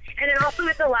again. And then also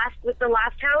with the last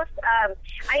house,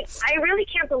 I really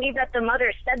can't believe that the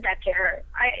mother said that to her.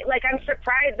 I'm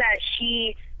surprised that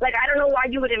she, I don't know why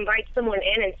you would invite someone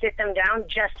in and sit them down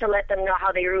just to let them know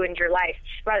how they ruined your life,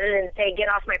 rather than say, get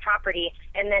off my property,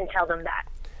 and then tell them that.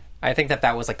 I think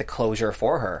that was the closure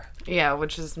for her. Yeah,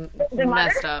 which is mother?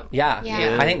 messed up. Yeah.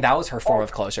 Yeah. I think that was her form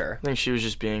of closure. I think she was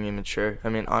just being immature. I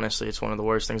mean, honestly, it's one of the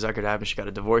worst things that could happen. She got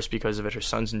a divorce because of it. Her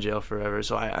son's in jail forever.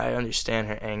 So I understand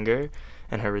her anger.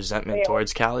 and her resentment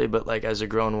towards Callie, but like as a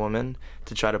grown woman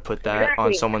to try to put that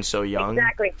on someone so young.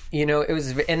 Exactly. You know, it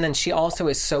was, and then she also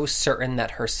is so certain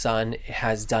that her son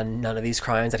has done none of these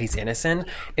crimes, that he's innocent.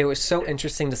 It was so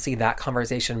interesting to see that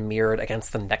conversation mirrored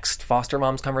against the next foster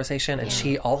mom's conversation, and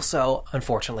she also,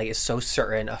 unfortunately, is so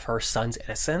certain of her son's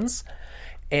innocence.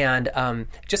 And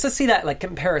just to see that like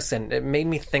comparison, it made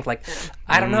me think like,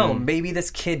 I don't know, maybe this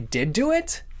kid did do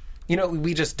it. You know,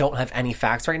 we just don't have any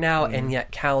facts right now, and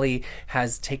yet Callie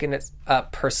has taken it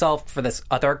up herself for this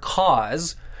other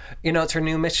cause. You know, it's her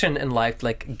new mission in life, to,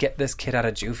 like, get this kid out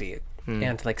of juvie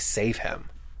and to, like, save him.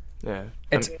 Yeah.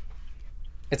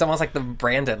 It's almost like the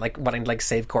Brandon, like, wanting to, like,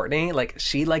 save Courtney. Like,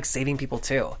 she likes saving people,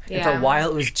 too. Yeah. And for a while,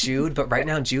 it was Jude, but right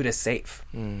now, Jude is safe.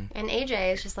 And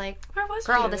AJ is just like, Where was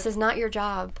girl, Jude? This is not your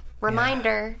job.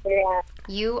 Reminder, Yeah.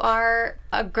 you are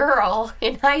a girl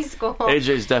in high school.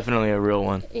 AJ's definitely a real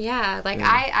one. Yeah, like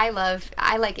I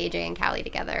like AJ and Callie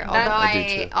together. I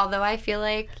do too. Although I feel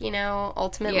like, you know,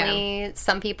 ultimately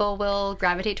some people will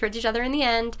gravitate towards each other in the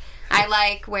end. I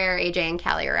like where AJ and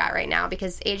Callie are at right now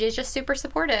because AJ is just super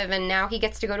supportive, and now he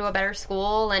gets to go to a better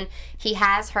school and he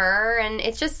has her, and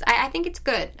it's just I think it's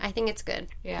good. I think it's good.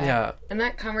 Yeah. And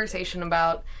that conversation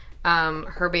about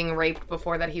her being raped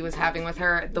before that he was having with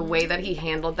her, the way that he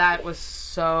handled that was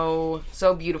so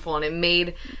beautiful, and it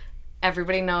made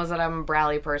everybody knows that I'm a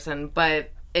Bradley person,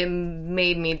 but it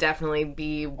made me definitely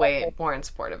be way more in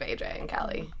support of AJ and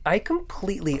Callie. I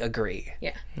completely agree.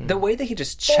 Yeah. The way that he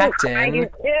just checked I in. do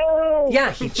too.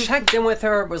 Yeah, he checked in with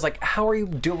her, was like, how are you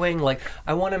doing? Like,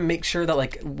 I want to make sure that,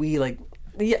 like, we, like,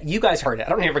 yeah, you guys heard it. I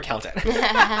don't need to recount it.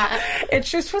 It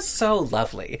just was so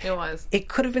lovely. It was. It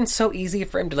could have been so easy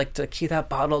for him to, like, to keep that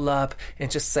bottle up and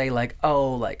just say, like,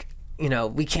 oh, like, you know,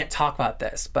 we can't talk about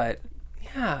this. But,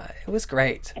 yeah, it was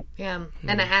great. Yeah.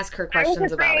 And to ask her I was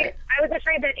questions about afraid. it. I was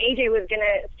afraid that AJ was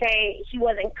gonna say he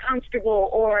wasn't comfortable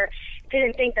or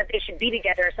didn't think that they should be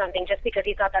together or something, just because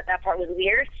he thought that that part was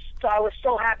weird. So I was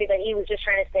so happy that he was just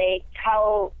trying to say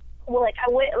how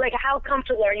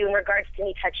comfortable are you in regards to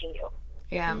me touching you?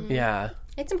 Yeah. Yeah.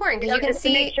 It's important because you can Just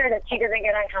to make see, sure that she doesn't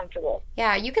get uncomfortable.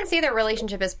 yeah, you can see their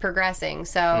relationship is progressing.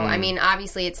 So, I mean,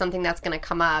 obviously, it's something that's going to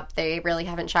come up. They really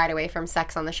haven't shied away from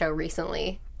sex on the show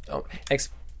recently. Oh, What's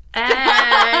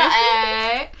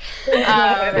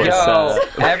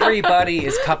everybody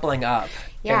is coupling up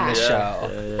Yeah. in this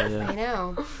show. I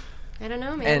know. I don't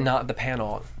know, man. And not the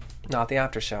panel. Not the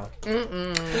after show.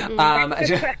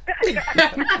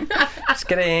 Just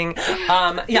kidding.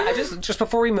 Yeah, just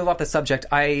before we move off the subject,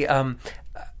 I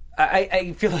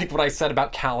feel like what I said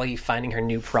about Callie finding her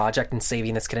new project and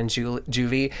saving this kid in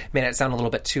juvie made it sound a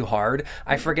little bit too hard.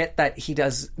 I forget that she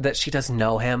does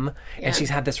know him, and she's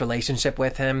had this relationship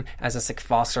with him as a sick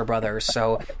foster brother.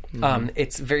 So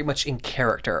it's very much in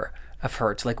character of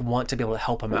her to, like, want to be able to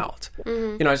help him out.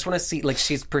 You know, I just want to see, like,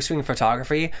 she's pursuing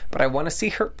photography, but I want to see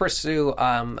her pursue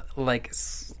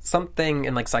something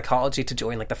in, like, psychology to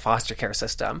join, like, the foster care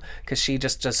system, because she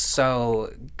just does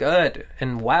so good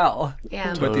and well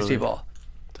with these people.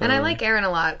 And I like Aaron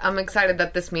a lot. I'm excited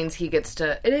that this means he gets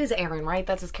to... It is Aaron, right?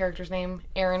 That's his character's name?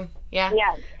 Aaron? Yeah?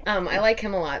 Yes. I like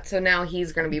him a lot. So now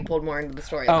he's going to be pulled more into the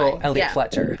story. Oh, Elliot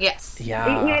Fletcher. Yes.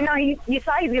 Yeah. You know, you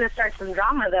saw he's going to start some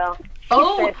drama, though.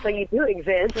 Oh! He said, so you do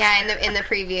exist. yeah, in the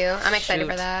preview. I'm excited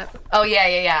for that. Oh,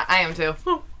 yeah. I am too.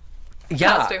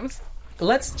 Yeah. Costumes.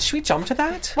 Should we jump to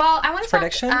that? Well, I want to talk...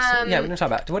 Predictions? Yeah, we're going to talk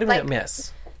about it. What did we like-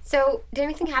 miss? So, did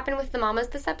anything happen with the mamas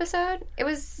this episode? It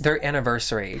was... Their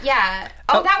anniversary. Yeah.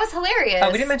 Oh, that was hilarious. Oh,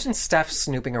 we didn't mention Steph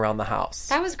snooping around the house.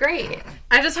 That was great.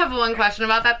 I just have one question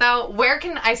about that, though. Where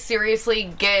can I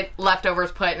seriously get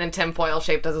leftovers put in a tinfoil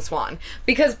shaped as a swan?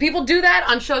 Because people do that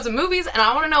on shows and movies, and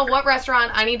I want to know what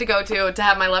restaurant I need to go to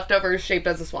have my leftovers shaped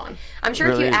as a swan. I'm sure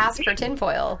Really- if you ask for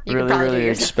tinfoil, you could really, probably do really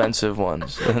yourself. expensive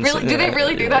ones. Really? Do they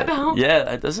really do that, though?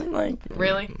 Yeah, it doesn't, like...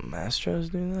 Really?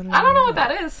 Mastros do that? I don't know what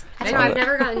that is. I don't know, I've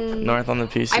never gotten... North on the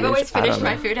PCH. I've always I finished don't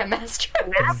my know. food at Mastro.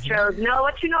 Mastros. No,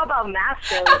 what you know about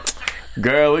Mastros?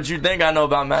 Girl, what you think I know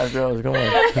about Mastros? Come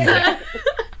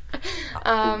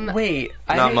on. Wait.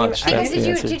 Not much. I guess That's the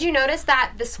answer. did you notice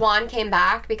that the swan came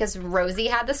back because Rosie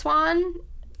had the swan?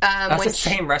 That's when the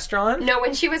same restaurant? No,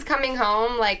 when she was coming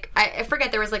home, like, I forget,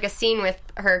 there was, like, a scene with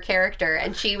her character,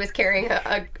 and she was carrying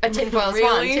a tinfoil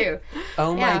swan, Really? too.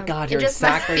 Oh my god, you're It just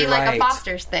exactly must be right. like a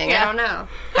Foster's thing. I don't know.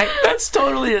 That's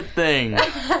totally a thing.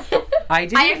 I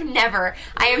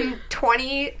am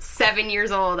 27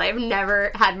 years old. I have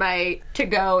never had my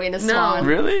to-go in a swan.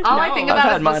 Really? All I think I've about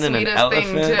had is mine the in an sweetest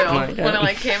thing, elephant. too. Oh my God. When it,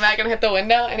 like, came back and hit the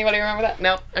window. Anybody remember that?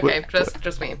 No? Okay,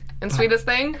 just me. And sweetest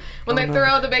thing, when they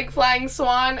throw the big flying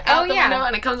swan out the window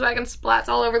and it comes back and splats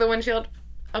all over the windshield.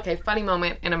 Okay, funny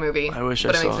moment in a movie. I wish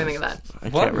but I it saw makes me think of that. I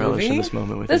What can't relish in movie? this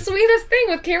moment with The you. sweetest thing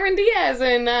with Cameron Diaz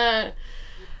and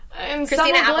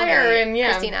Christina Selma Blair Applegate. and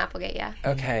yeah. Christina Applegate, yeah.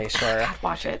 Okay, sure.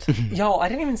 Watch it. Y'all, I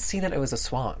didn't even see that it was a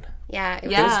swan. Yeah. It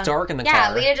was, It was dark in the yeah,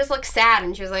 car. Lena just looked sad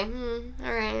and she was like,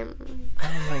 all right.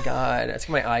 Oh my god. I took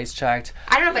my eyes checked.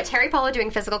 I don't know, but Terry Polo doing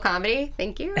physical comedy,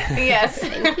 thank you. Yes.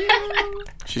 Thank you.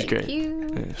 She's Thank great. you.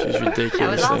 Yeah, she's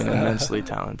ridiculously awesome. and immensely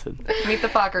talented. Meet the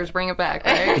Fockers, bring it back,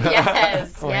 right?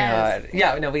 Yes, Oh my yes. god.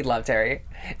 Yeah, no, we love Terry.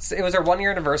 So it was our 1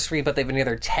 year anniversary, but they've been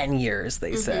together 10 years,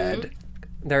 they said.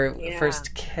 Their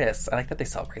first kiss. I like that they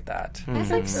celebrate that. That's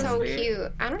like so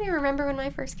cute. I don't even remember when my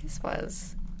first kiss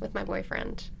was with my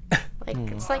boyfriend. Like,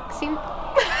 it's like,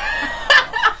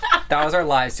 That was our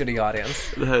live studio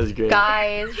audience. That was great.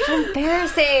 guys, it's so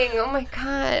embarrassing. Oh my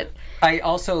god. I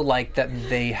also like that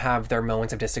they have their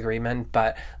moments of disagreement,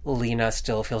 but Lena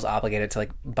still feels obligated to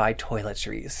like buy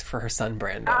toiletries for her son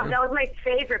Brandon. That was my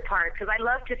favorite part because I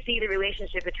love to see the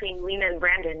relationship between Lena and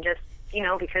Brandon. Just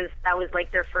because that was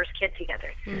like their first kid together.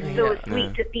 So it was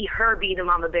sweet to see her be the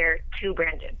mama bear to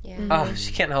Brandon. Yeah. Oh,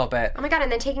 she can't help it. Oh my god,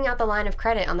 and then taking out the line of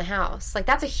credit on the house. Like,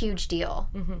 that's a huge deal.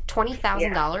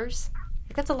 $20,000?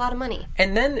 Like, that's a lot of money.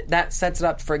 And then that sets it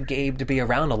up for Gabe to be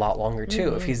around a lot longer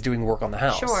too if he's doing work on the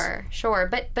house. Sure.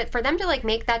 But for them to like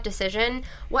make that decision,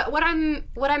 what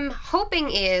I'm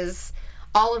hoping is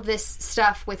all of this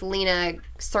stuff with Lena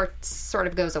sort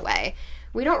of goes away.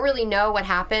 We don't really know what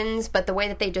happens, but the way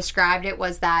that they described it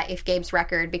was that if Gabe's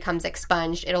record becomes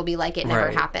expunged, it'll be like it never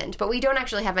Right. happened. But we don't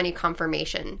actually have any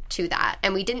confirmation to that.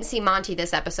 And we didn't see Monty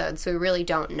this episode, so we really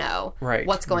don't know Right.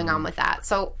 what's going on with that.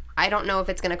 So I don't know if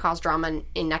it's going to cause drama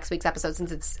in next week's episode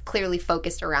since it's clearly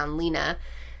focused around Lena.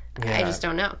 I just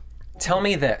don't know. Tell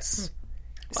me this.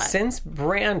 Since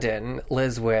Brandon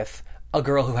lives with a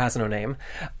girl who has no name,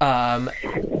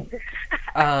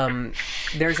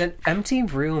 there's an empty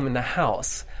room in the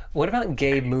house. What about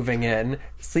Gabe moving in,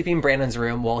 sleeping in Brandon's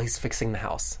room while he's fixing the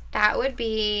house? That would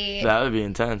be That would be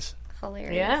intense.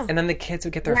 hilarious. Yeah. And then the kids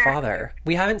would get their father.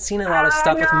 We haven't seen a lot of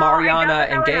stuff with Mariana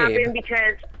and Gabe.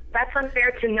 Because that's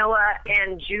unfair to Noah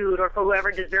and Jude or for whoever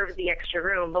deserves the extra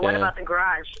room. But what Yeah. about the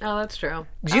garage? Oh, that's true.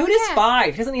 Jude is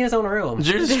 5. He doesn't need his own room.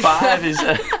 Jude's 5. He's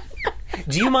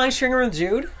Do you mind sharing a room with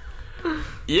Jude?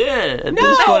 yeah. At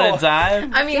this point in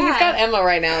time, I mean, he's got Emma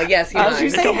right now. Yes, he Did you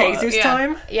might. say Come on. Jesus Yeah.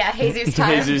 time? Yeah, Jesus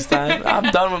time. Jesus time.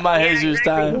 I'm done with my Jesus He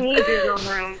time. needs his own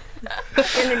room.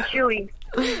 Him and Chewie.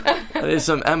 It's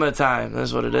some Emma time.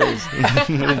 That's what it is.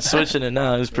 It's switching it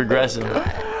now. It's progressing.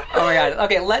 Oh my god.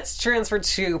 Okay, let's transfer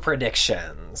to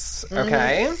predictions.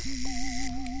 Okay?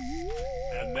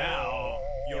 And now,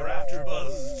 your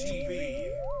AfterBuzz TV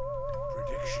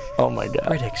prediction. Oh my god.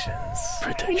 Predictions.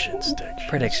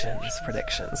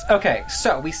 Okay,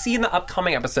 so we see in the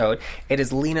upcoming episode, it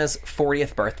is Lena's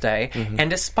 40th birthday, and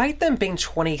despite them being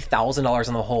 $20,000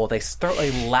 in the hole, they throw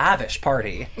a lavish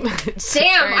party. Damn, Very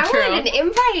I true. wanted an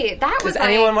invite. That was Does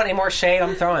anyone want any more shade?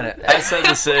 I'm throwing it. I said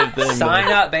the same thing. Sign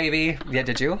man. up, baby. Yeah,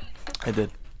 did you? I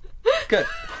did. Good.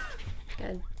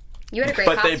 good. You had a great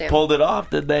But costume. they pulled it off,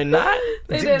 did they not?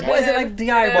 Was it like DIY? They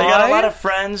got a lot of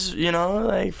friends,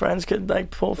 like friends could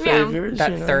like pull favors.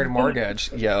 That you know? third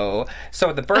mortgage, yo.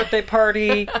 So the birthday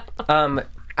party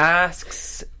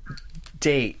asks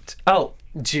date. Oh,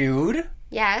 Jude,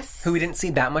 Yes. who we didn't see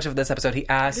that much of this episode, he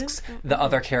asks the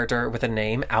other character with a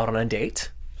name out on a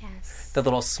date. Yes. The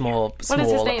little small is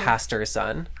his name? pastor's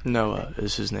son. Noah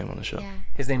is his name on the show. Yeah.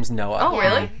 His name's Noah. Oh,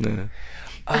 really? Yeah.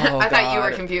 Oh, I thought you were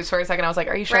God. confused for a second. I was like,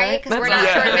 are you sure? Right? Because we're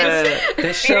That's not sure if it's...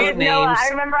 This show Noah, names. I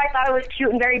remember I thought it was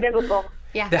cute and very biblical.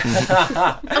 Yeah.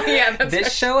 Yeah, that's This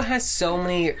right. show has so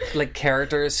many like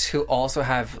characters who also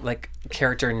have like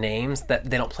character names that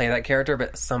they don't play that character,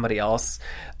 but somebody else.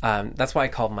 That's why I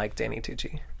called Mike Danny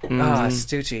Tucci.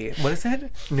 Stucci. What is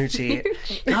it?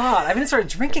 Nucci. God, I haven't started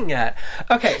drinking yet.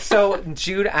 Okay, so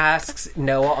Jude asks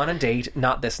Noah on a date,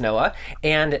 not this Noah,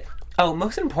 and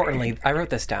most importantly, I wrote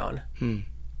this down.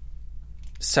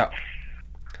 So,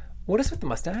 what is with the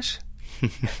mustache?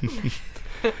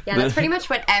 Yeah, that's pretty much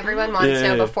what everyone wanted to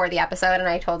know Yeah. before the episode, and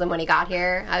I told him when he got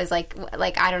here. I was like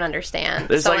I don't understand.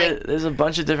 There's So, there's a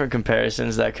bunch of different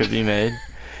comparisons that could be made.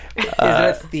 Is it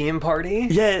a theme party?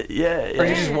 Yeah. Or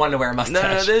you just want to wear a mustache?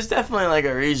 No, there's definitely like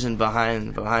a reason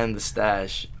behind the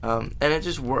stash, and it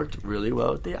just worked really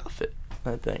well with the outfit,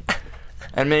 I think.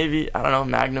 And maybe I don't know,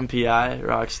 Magnum PI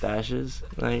rock stashes.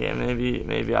 Like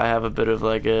maybe I have a bit of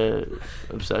like a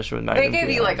obsession with Magnum. They gave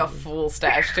PI. you like a full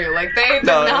stash too. Like they did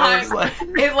No, it not. was like-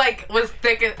 It was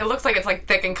thick. It looks like it's like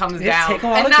thick and comes down, take a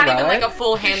while and to not grow even like it. a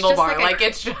full just handlebar. like a- Like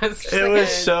it's just. It was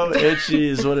so itchy,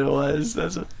 is what it was.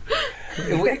 That's what.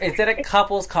 Is it a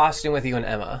couple's costume with you and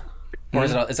Emma? Or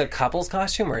is it a couple's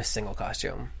costume or a single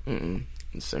costume?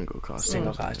 Single costume.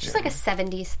 Single costume. Just like a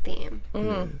 70s theme.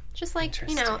 Just like,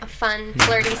 a fun,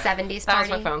 flirty 70s That was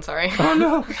party. my phone, sorry. Oh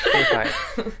no. Okay.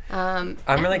 I'm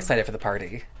really excited for the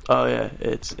party. Oh yeah,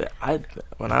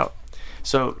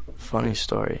 so funny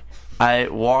story. I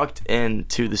walked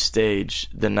into the stage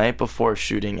the night before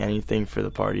shooting anything for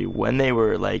the party when they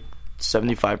were like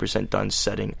 75% done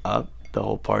setting up the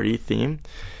whole party theme.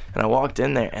 And I walked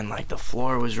in there and like the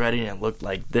floor was ready and it looked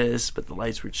like this, but the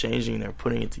lights were changing and they were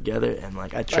putting it together and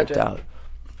like I tripped out.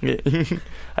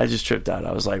 I just tripped out.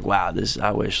 I was like, wow,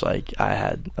 I wish like I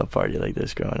had a party like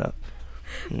this growing up.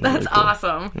 That's cool.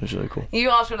 awesome. It was really cool. You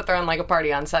all should have thrown like a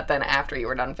party on set then after you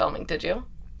were done filming, did you?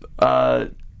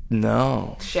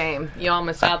 No. Shame. You all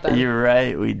missed out then. You're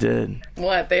right, we did.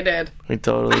 What? They did. We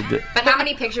totally did. But how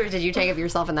many pictures did you take of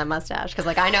yourself in that mustache? Because,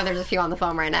 I know there's a few on the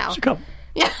phone right now. Just a couple.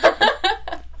 Yeah.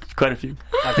 Quite a few.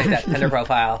 I'll take that Tinder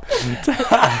profile.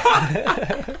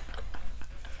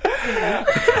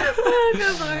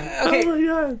 Okay, Oh my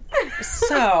god.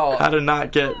 so How to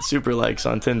not get super likes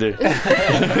on Tinder.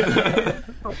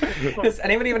 does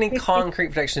anybody have any concrete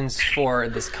predictions for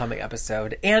this coming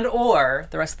episode and or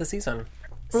the rest of the season?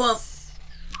 Well,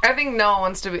 I think Noah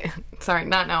wants to be... Sorry,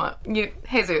 not Noah.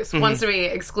 Jesus wants to be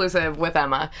exclusive with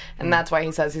Emma, and that's why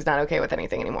he says he's not okay with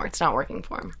anything anymore. It's not working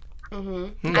for him.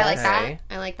 I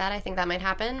like that. I think that might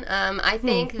happen. I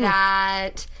think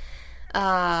that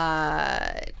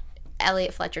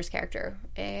Elliot Fletcher's character,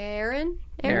 Aaron.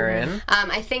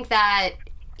 I think that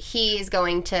he's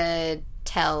going to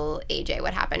tell AJ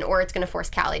what happened, or it's going to force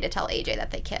Callie to tell AJ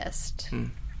that they kissed.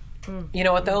 You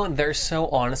know what, though? They're so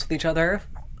honest with each other.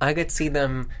 I could see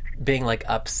them being, like,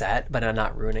 upset, but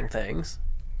not ruining things.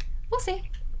 We'll see.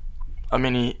 I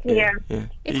mean,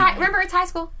 It's remember, it's high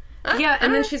school. Yeah,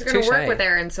 and then she's going to Touche. work with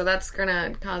Aaron, so that's going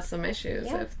to cause some issues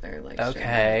if they're like...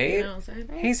 Okay. You know what I'm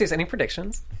saying? Jesus, any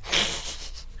predictions?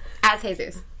 As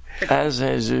Jesus. As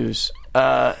Jesus,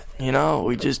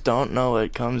 we just don't know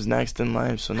what comes next in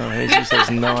life. So no, Jesus has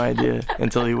no idea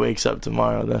until he wakes up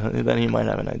tomorrow. Then he might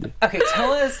have an idea. Okay,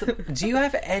 tell us, do you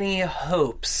have any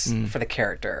hopes for the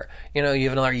character? You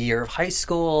have another year of high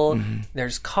school,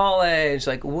 there's college,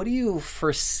 like, what do you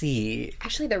foresee?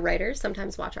 Actually, the writers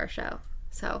sometimes watch our show.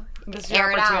 So, This is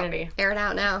your opportunity. Air it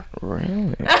out now.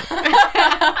 Really?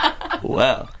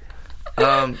 Well,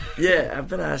 yeah, I've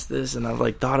been asked this and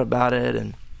I've thought about it,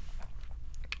 and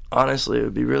honestly, it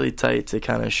would be really tight to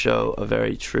kind of show a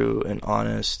very true and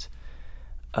honest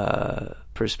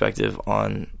perspective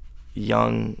on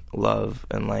young love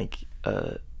and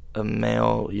a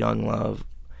male young love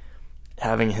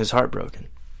having his heart broken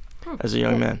as a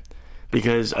young man,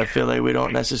 because I feel like we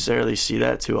don't necessarily see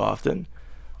that too often.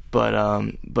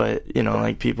 But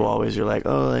people always are like,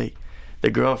 oh, like, the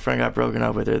girlfriend got broken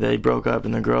up with her. They broke up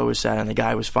and the girl was sad and the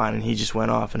guy was fine and he just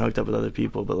went off and hooked up with other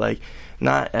people. But,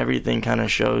 not everything kind of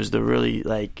shows the really,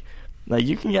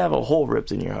 you can have a hole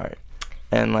ripped in your heart.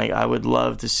 And, I would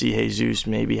love to see Jesus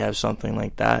maybe have something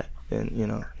like that.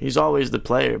 And, he's always the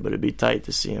player, but it'd be tight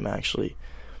to see him actually.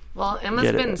 Well, Emma's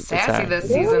been sassy this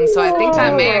season, so I think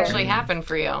that may actually happen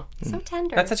for you. So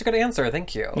tender. That's such a good answer,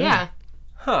 thank you. Yeah.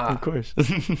 Huh. Of course.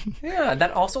 Yeah,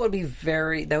 that also would be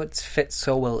that would fit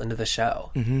so well into the show.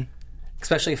 Mm-hmm.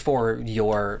 Especially for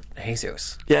your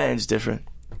Jesus. Yeah, it's different.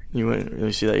 You wouldn't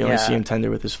really see that. You only see him tender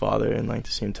with his father, and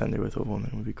to see him tender with a woman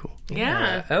would be cool.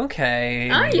 Yeah. Okay.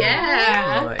 Oh,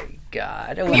 yeah. Oh, my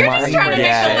God. You're just trying to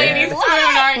make the ladies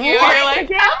swoon, aren't you? You're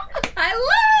like, I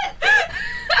love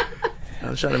it. I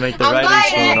was trying to make the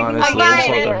writers swoon, honestly. I'm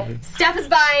buying it. Steph is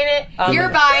buying it. You're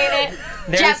buying it.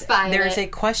 Jeff's buying it. There's a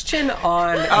question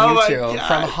on my YouTube God.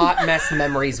 from Hot Mess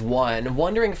Memories 1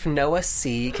 wondering if Noah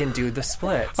C. can do the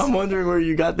splits. I'm wondering where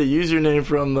you got the username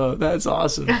from, though. That's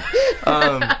awesome.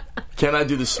 Can I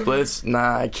do the splits?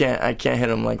 Nah, I can't. I can't hit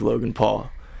him like Logan Paul.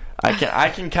 I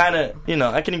can kind of,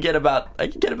 I can get about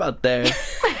there.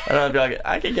 And I'll be like,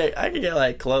 I can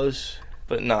get close,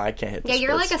 but no, I can't hit. Yeah, the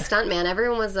you're splits. like a stuntman.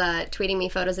 Everyone was tweeting me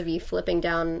photos of you flipping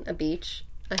down a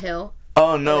hill.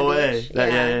 Oh no on the way! beach.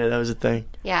 Yeah, that was a thing.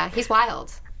 Yeah, he's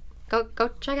wild. Go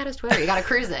check out his Twitter. You gotta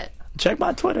cruise it. Check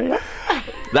my Twitter. Yeah,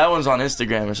 that one's on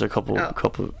Instagram. It's a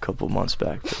couple months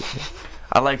back. But, yeah.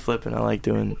 I like flipping. I like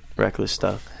doing reckless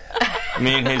stuff.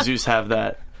 Me and Jesus have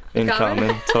that in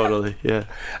common. Totally. Yeah.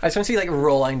 I just want to see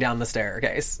rolling down the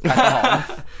staircase at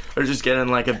the home. Or just getting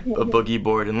a boogie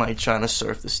board and trying to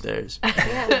surf the stairs.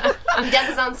 Yeah. He does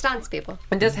his own stunts, people.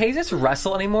 And does Jesus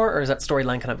wrestle anymore, or is that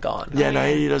storyline kind of gone? Yeah, no,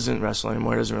 he doesn't wrestle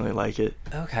anymore. He doesn't really like it.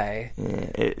 Okay.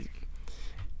 Yeah,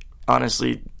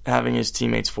 honestly, having his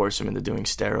teammates force him into doing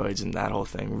steroids and that whole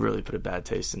thing really put a bad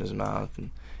taste in his mouth.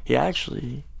 And he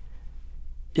actually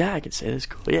Yeah, I can say this.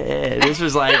 Cool. Yeah. This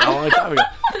was like a long time ago.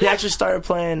 He actually started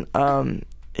playing.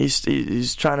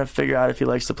 He's trying to figure out if he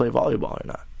likes to play volleyball or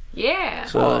not. Yeah.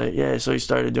 So so he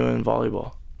started doing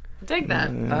volleyball. Dig that.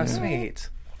 Oh, sweet.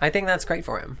 I think that's great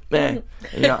for him. Yeah,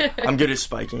 I'm good at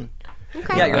spiking.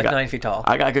 Okay. Yeah, you're like 9 feet tall.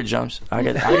 I got good jumps. I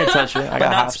can touch it. I But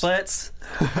got not hops. splits.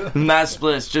 Not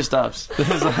splits, just ups.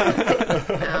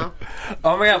 No.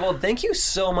 Oh my god, well, thank you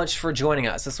so much for joining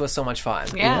us. This was so much fun.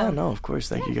 Yeah, no, of course.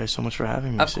 Thank you guys so much for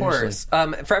having me. Of seriously.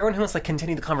 course. For everyone who wants to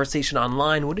continue the conversation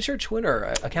online, what is your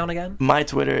Twitter account again? My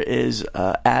Twitter is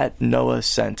at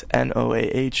NoahCent,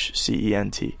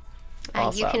 NoahCent. You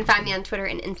Awesome. can find me on Twitter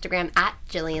and Instagram at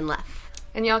Jillian Leff.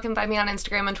 And y'all can find me on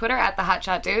Instagram and Twitter at the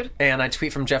Hotshot Dude. And I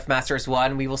tweet from Jeff Masters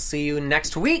 1. We will see you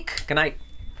next week. Good night.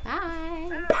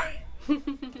 Bye.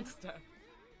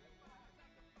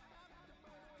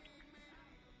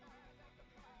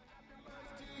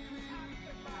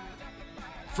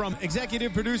 From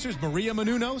executive producers Maria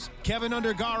Menounos, Kevin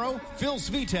Undergaro, Phil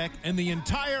Svitek, and the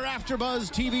entire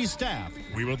AfterBuzz TV staff,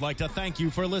 we would like to thank you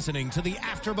for listening to the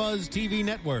AfterBuzz TV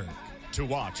network. To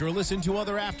watch or listen to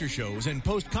other after shows and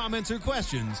post comments or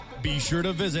questions, be sure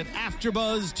to visit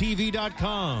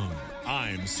AfterBuzzTV.com.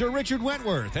 I'm Sir Richard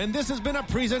Wentworth, and this has been a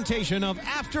presentation of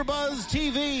AfterBuzz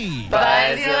TV.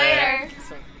 Bye. See you later.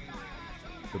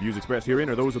 The views expressed herein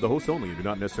are those of the hosts only and do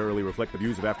not necessarily reflect the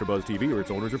views of AfterBuzz TV or its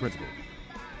owners or principals.